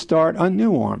course will start a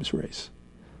new arms race.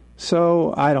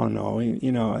 So I don't know,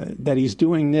 that he's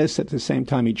doing this at the same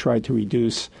time he tried to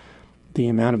reduce the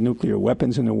amount of nuclear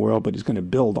weapons in the world, but he's going to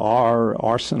build our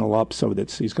arsenal up so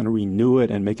that he's going to renew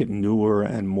it and make it newer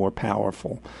and more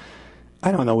powerful.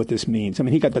 I don't know what this means. I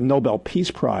mean, he got the Nobel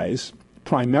Peace Prize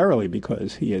primarily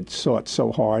because he had sought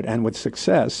so hard and with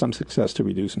some success to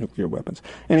reduce nuclear weapons.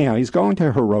 Anyhow, he's going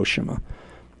to Hiroshima,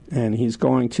 and he's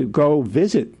going to go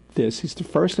visit this. He's the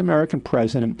first American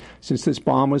president since this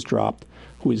bomb was dropped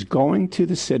who is going to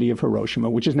the city of Hiroshima,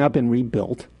 which has now been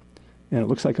rebuilt, and it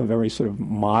looks like a very sort of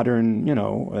modern,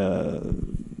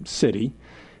 city.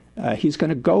 He's going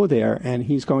to go there, and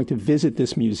he's going to visit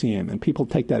this museum, and people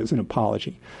take that as an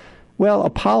apology. Well,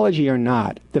 apology or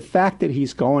not, the fact that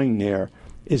he's going there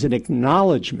is an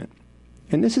acknowledgement.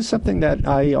 And this is something that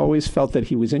I always felt that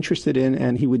he was interested in,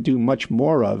 and he would do much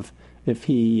more of if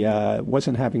he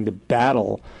wasn't having to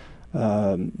battle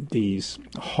these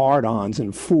hard-ons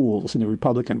and fools in the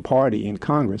Republican Party in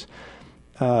Congress.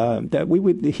 The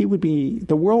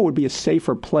world would be a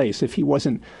safer place if he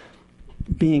wasn't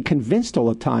being convinced all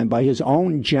the time by his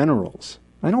own generals.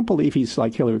 I don't believe he's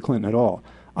like Hillary Clinton at all.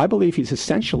 I believe he's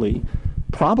essentially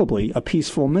probably a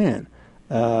peaceful man.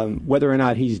 Whether or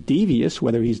not he's devious,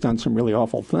 whether he's done some really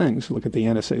awful things, look at the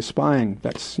NSA spying,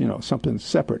 that's something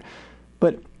separate.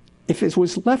 But if it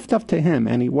was left up to him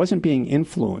and he wasn't being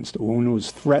influenced or when he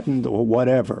was threatened or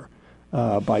whatever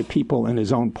by people in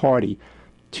his own party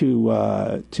to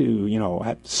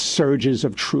have surges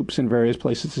of troops in various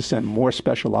places, to send more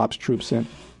special ops troops in,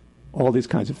 all these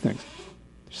kinds of things.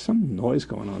 There's some noise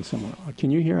going on somewhere.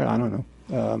 Can you hear it? I don't know.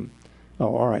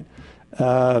 All right.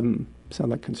 Sound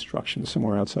like construction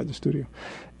somewhere outside the studio.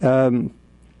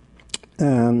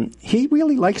 He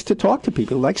really likes to talk to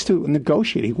people. He likes to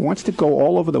negotiate. He wants to go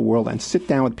all over the world and sit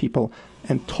down with people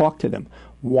and talk to them.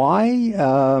 Why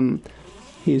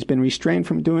he's been restrained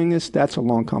from doing this, that's a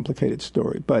long, complicated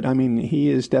story. But, I mean, he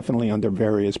is definitely under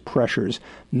various pressures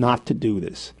not to do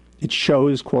this. It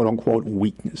shows, quote-unquote,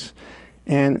 weakness.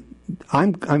 And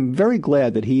I'm very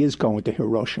glad that he is going to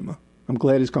Hiroshima. I'm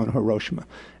glad he's going to Hiroshima.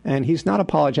 And he's not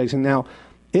apologizing. Now,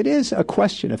 it is a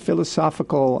question, a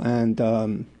philosophical and,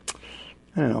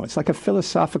 it's like a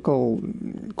philosophical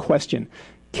question.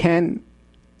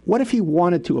 What if he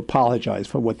wanted to apologize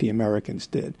for what the Americans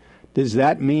did? Does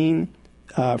that mean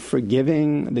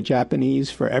forgiving the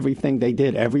Japanese for everything they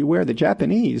did everywhere? The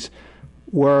Japanese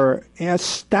were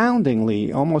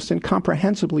astoundingly, almost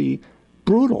incomprehensibly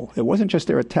brutal. It wasn't just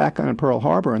their attack on Pearl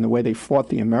Harbor and the way they fought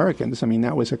the Americans. I mean,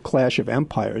 that was a clash of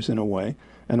empires in a way,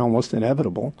 and almost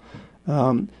inevitable.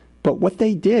 But what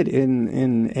they did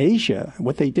in Asia,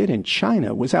 what they did in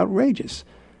China was outrageous.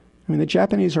 I mean, the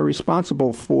Japanese are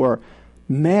responsible for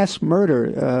mass murder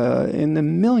in the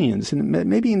millions, and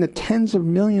maybe in the tens of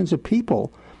millions of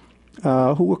people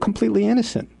who were completely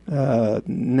innocent.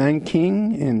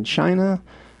 Nanking in China,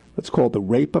 let's call it the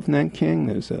rape of Nanking.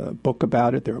 There's a book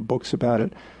about it. There are books about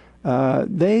it.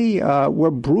 They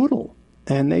were brutal,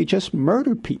 and they just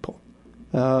murdered people.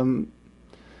 And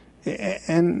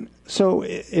so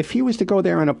if he was to go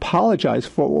there and apologize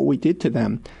for what we did to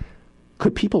them,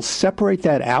 could people separate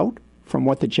that out from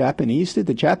what the Japanese did?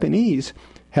 The Japanese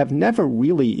have never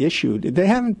really they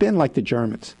haven't been like the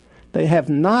Germans. They have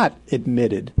not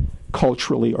admitted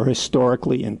culturally or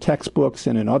historically in textbooks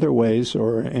and in other ways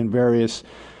or in various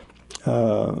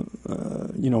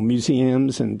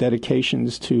museums and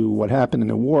dedications to what happened in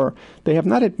the war. They have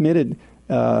not admitted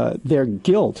their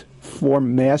guilt for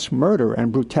mass murder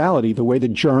and brutality the way the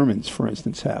Germans, for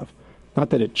instance, have. Not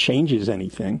that it changes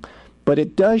anything, but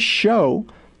it does show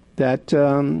that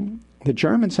The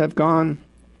Germans have gone,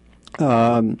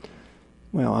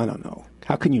 well, I don't know.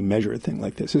 How can you measure a thing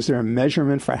like this? Is there a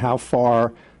measurement for how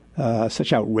far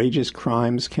such outrageous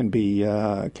crimes can be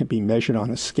measured on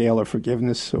a scale of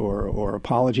forgiveness or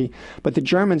apology? But the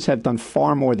Germans have done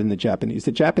far more than the Japanese.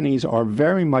 The Japanese are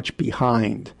very much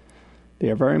behind. They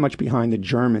are very much behind the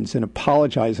Germans in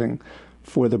apologizing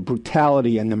for the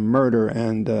brutality and the murder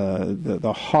and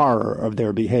the horror of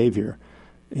their behavior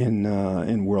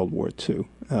in World War II.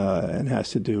 And has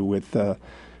to do with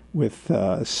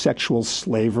sexual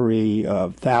slavery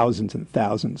of thousands and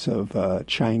thousands of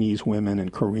Chinese women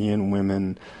and Korean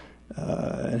women.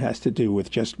 It has to do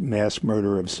with just mass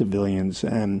murder of civilians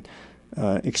and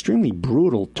extremely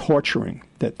brutal torturing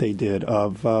that they did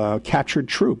of captured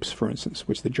troops, for instance,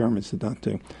 which the Germans did not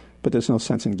do. But there's no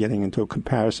sense in getting into a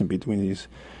comparison between these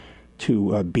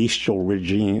two bestial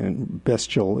regimes from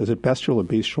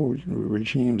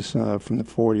the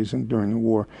 40s and during the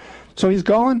war. So he's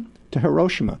going to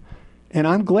Hiroshima, and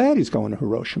I'm glad he's going to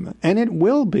Hiroshima. And it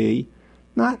will be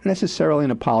not necessarily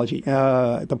an apology.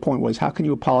 The point was, how can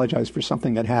you apologize for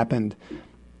something that happened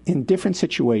in different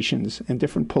situations, in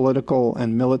different political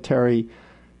and military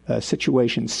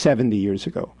situations 70 years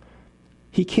ago?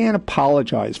 He can't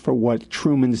apologize for what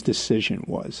Truman's decision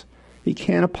was. He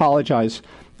can't apologize.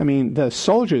 I mean, the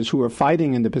soldiers who were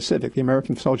fighting in the Pacific, the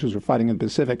American soldiers who were fighting in the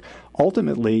Pacific,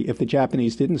 ultimately, if the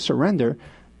Japanese didn't surrender,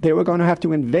 they were going to have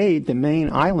to invade the main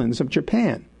islands of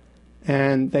Japan.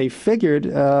 And they figured,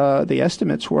 the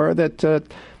estimates were that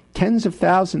tens of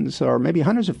thousands or maybe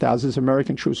hundreds of thousands of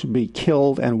American troops would be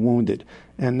killed and wounded.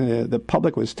 And the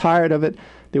public was tired of it.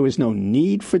 There was no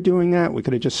need for doing that. We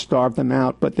could have just starved them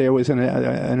out. But there was an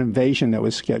invasion that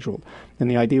was scheduled. And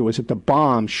the idea was that the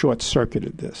bomb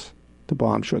short-circuited this.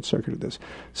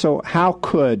 So how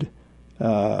could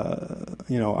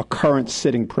a current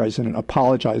sitting president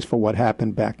apologize for what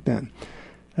happened back then?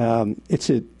 It's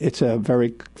a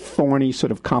very thorny,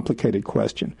 sort of complicated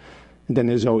question. And then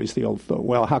there's always the old thought,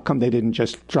 well, how come they didn't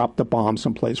just drop the bomb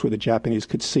someplace where the Japanese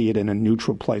could see it in a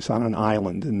neutral place on an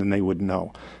island and then they would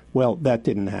know? Well, that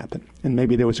didn't happen. And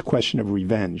maybe there was a question of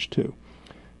revenge, too.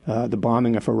 The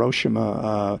bombing of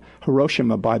Hiroshima,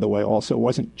 by the way, also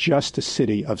wasn't just a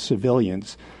city of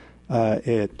civilians.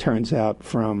 It turns out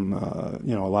from a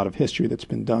lot of history that's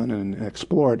been done and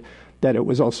explored that it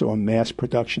was also a mass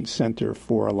production center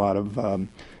for a lot of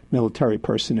military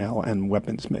personnel and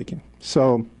weapons making.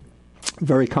 So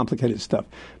very complicated stuff.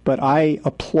 But I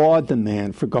applaud the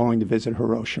man for going to visit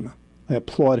Hiroshima. I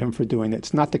applaud him for doing it.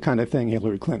 It's not the kind of thing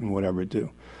Hillary Clinton would ever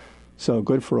do. So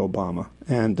good for Obama.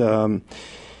 And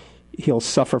he'll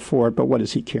suffer for it, but what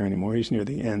does he care anymore? He's near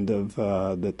the end of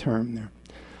the term there.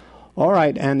 All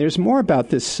right, and there's more about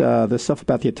this stuff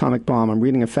about the atomic bomb. I'm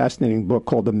reading a fascinating book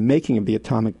called The Making of the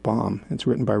Atomic Bomb. It's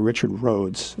written by Richard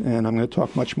Rhodes, and I'm going to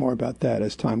talk much more about that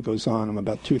as time goes on. I'm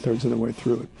about two-thirds of the way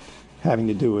through it, having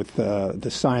to do with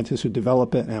the scientists who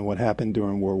develop it and what happened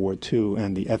during World War II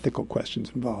and the ethical questions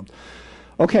involved.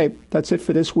 Okay, that's it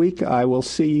for this week. I will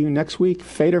see you next week.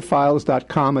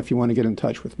 Faderfiles.com if you want to get in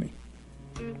touch with me.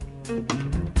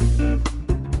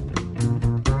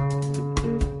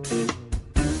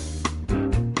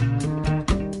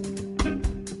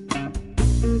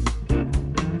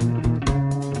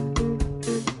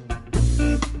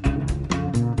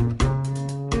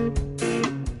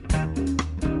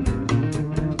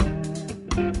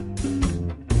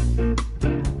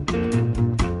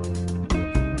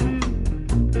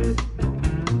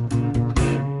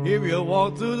 If you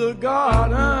walk through the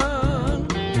garden,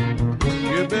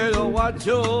 you better watch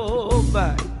your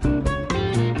back.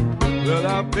 Well,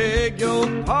 I beg your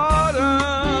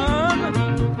pardon,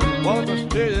 walk a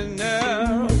straight and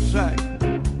narrow track.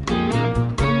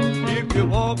 If you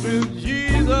walk with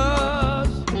Jesus,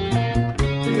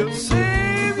 he'll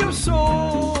save your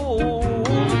soul.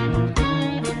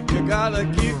 You gotta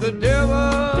keep the devil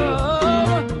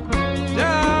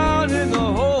down in the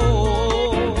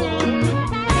hole.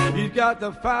 He's got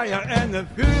the fire and the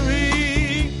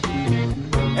fury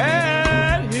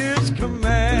at his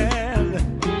command.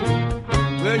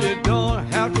 Well, you don't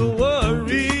have to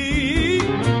worry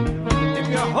if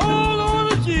you hold on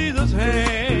to Jesus'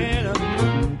 hand.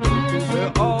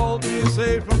 We'll all be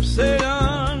safe from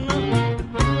Satan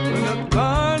when the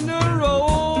thunder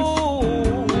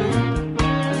rolls.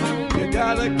 You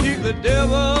gotta keep the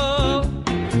devil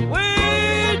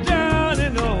way down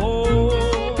in the hole.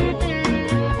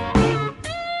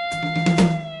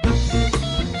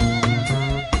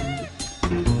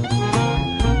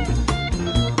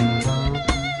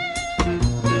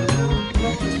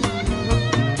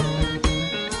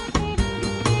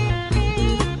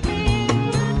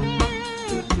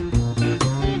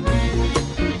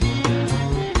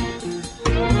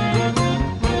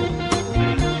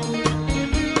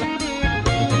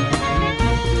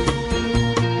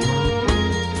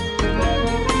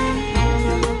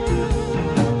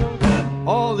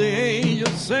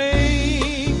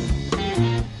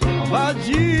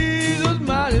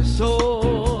 body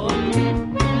sore,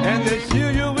 and they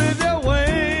shield you with their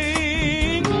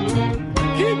wings.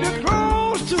 Keep you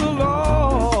close to the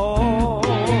Lord.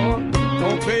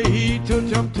 Don't pay heed to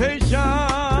temptation,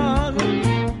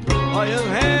 or your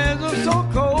hands are so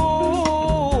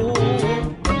cold.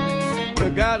 You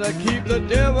gotta keep the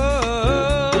devil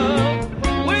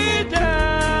way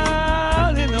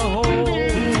down in the hole.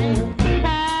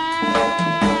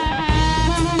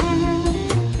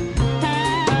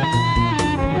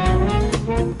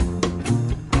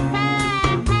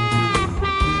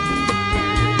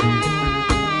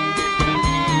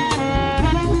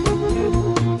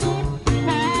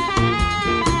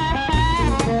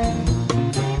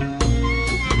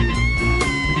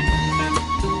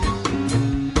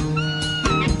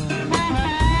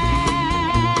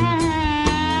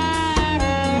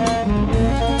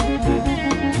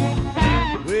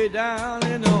 Way down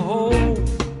in the hole,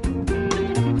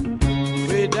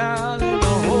 way down in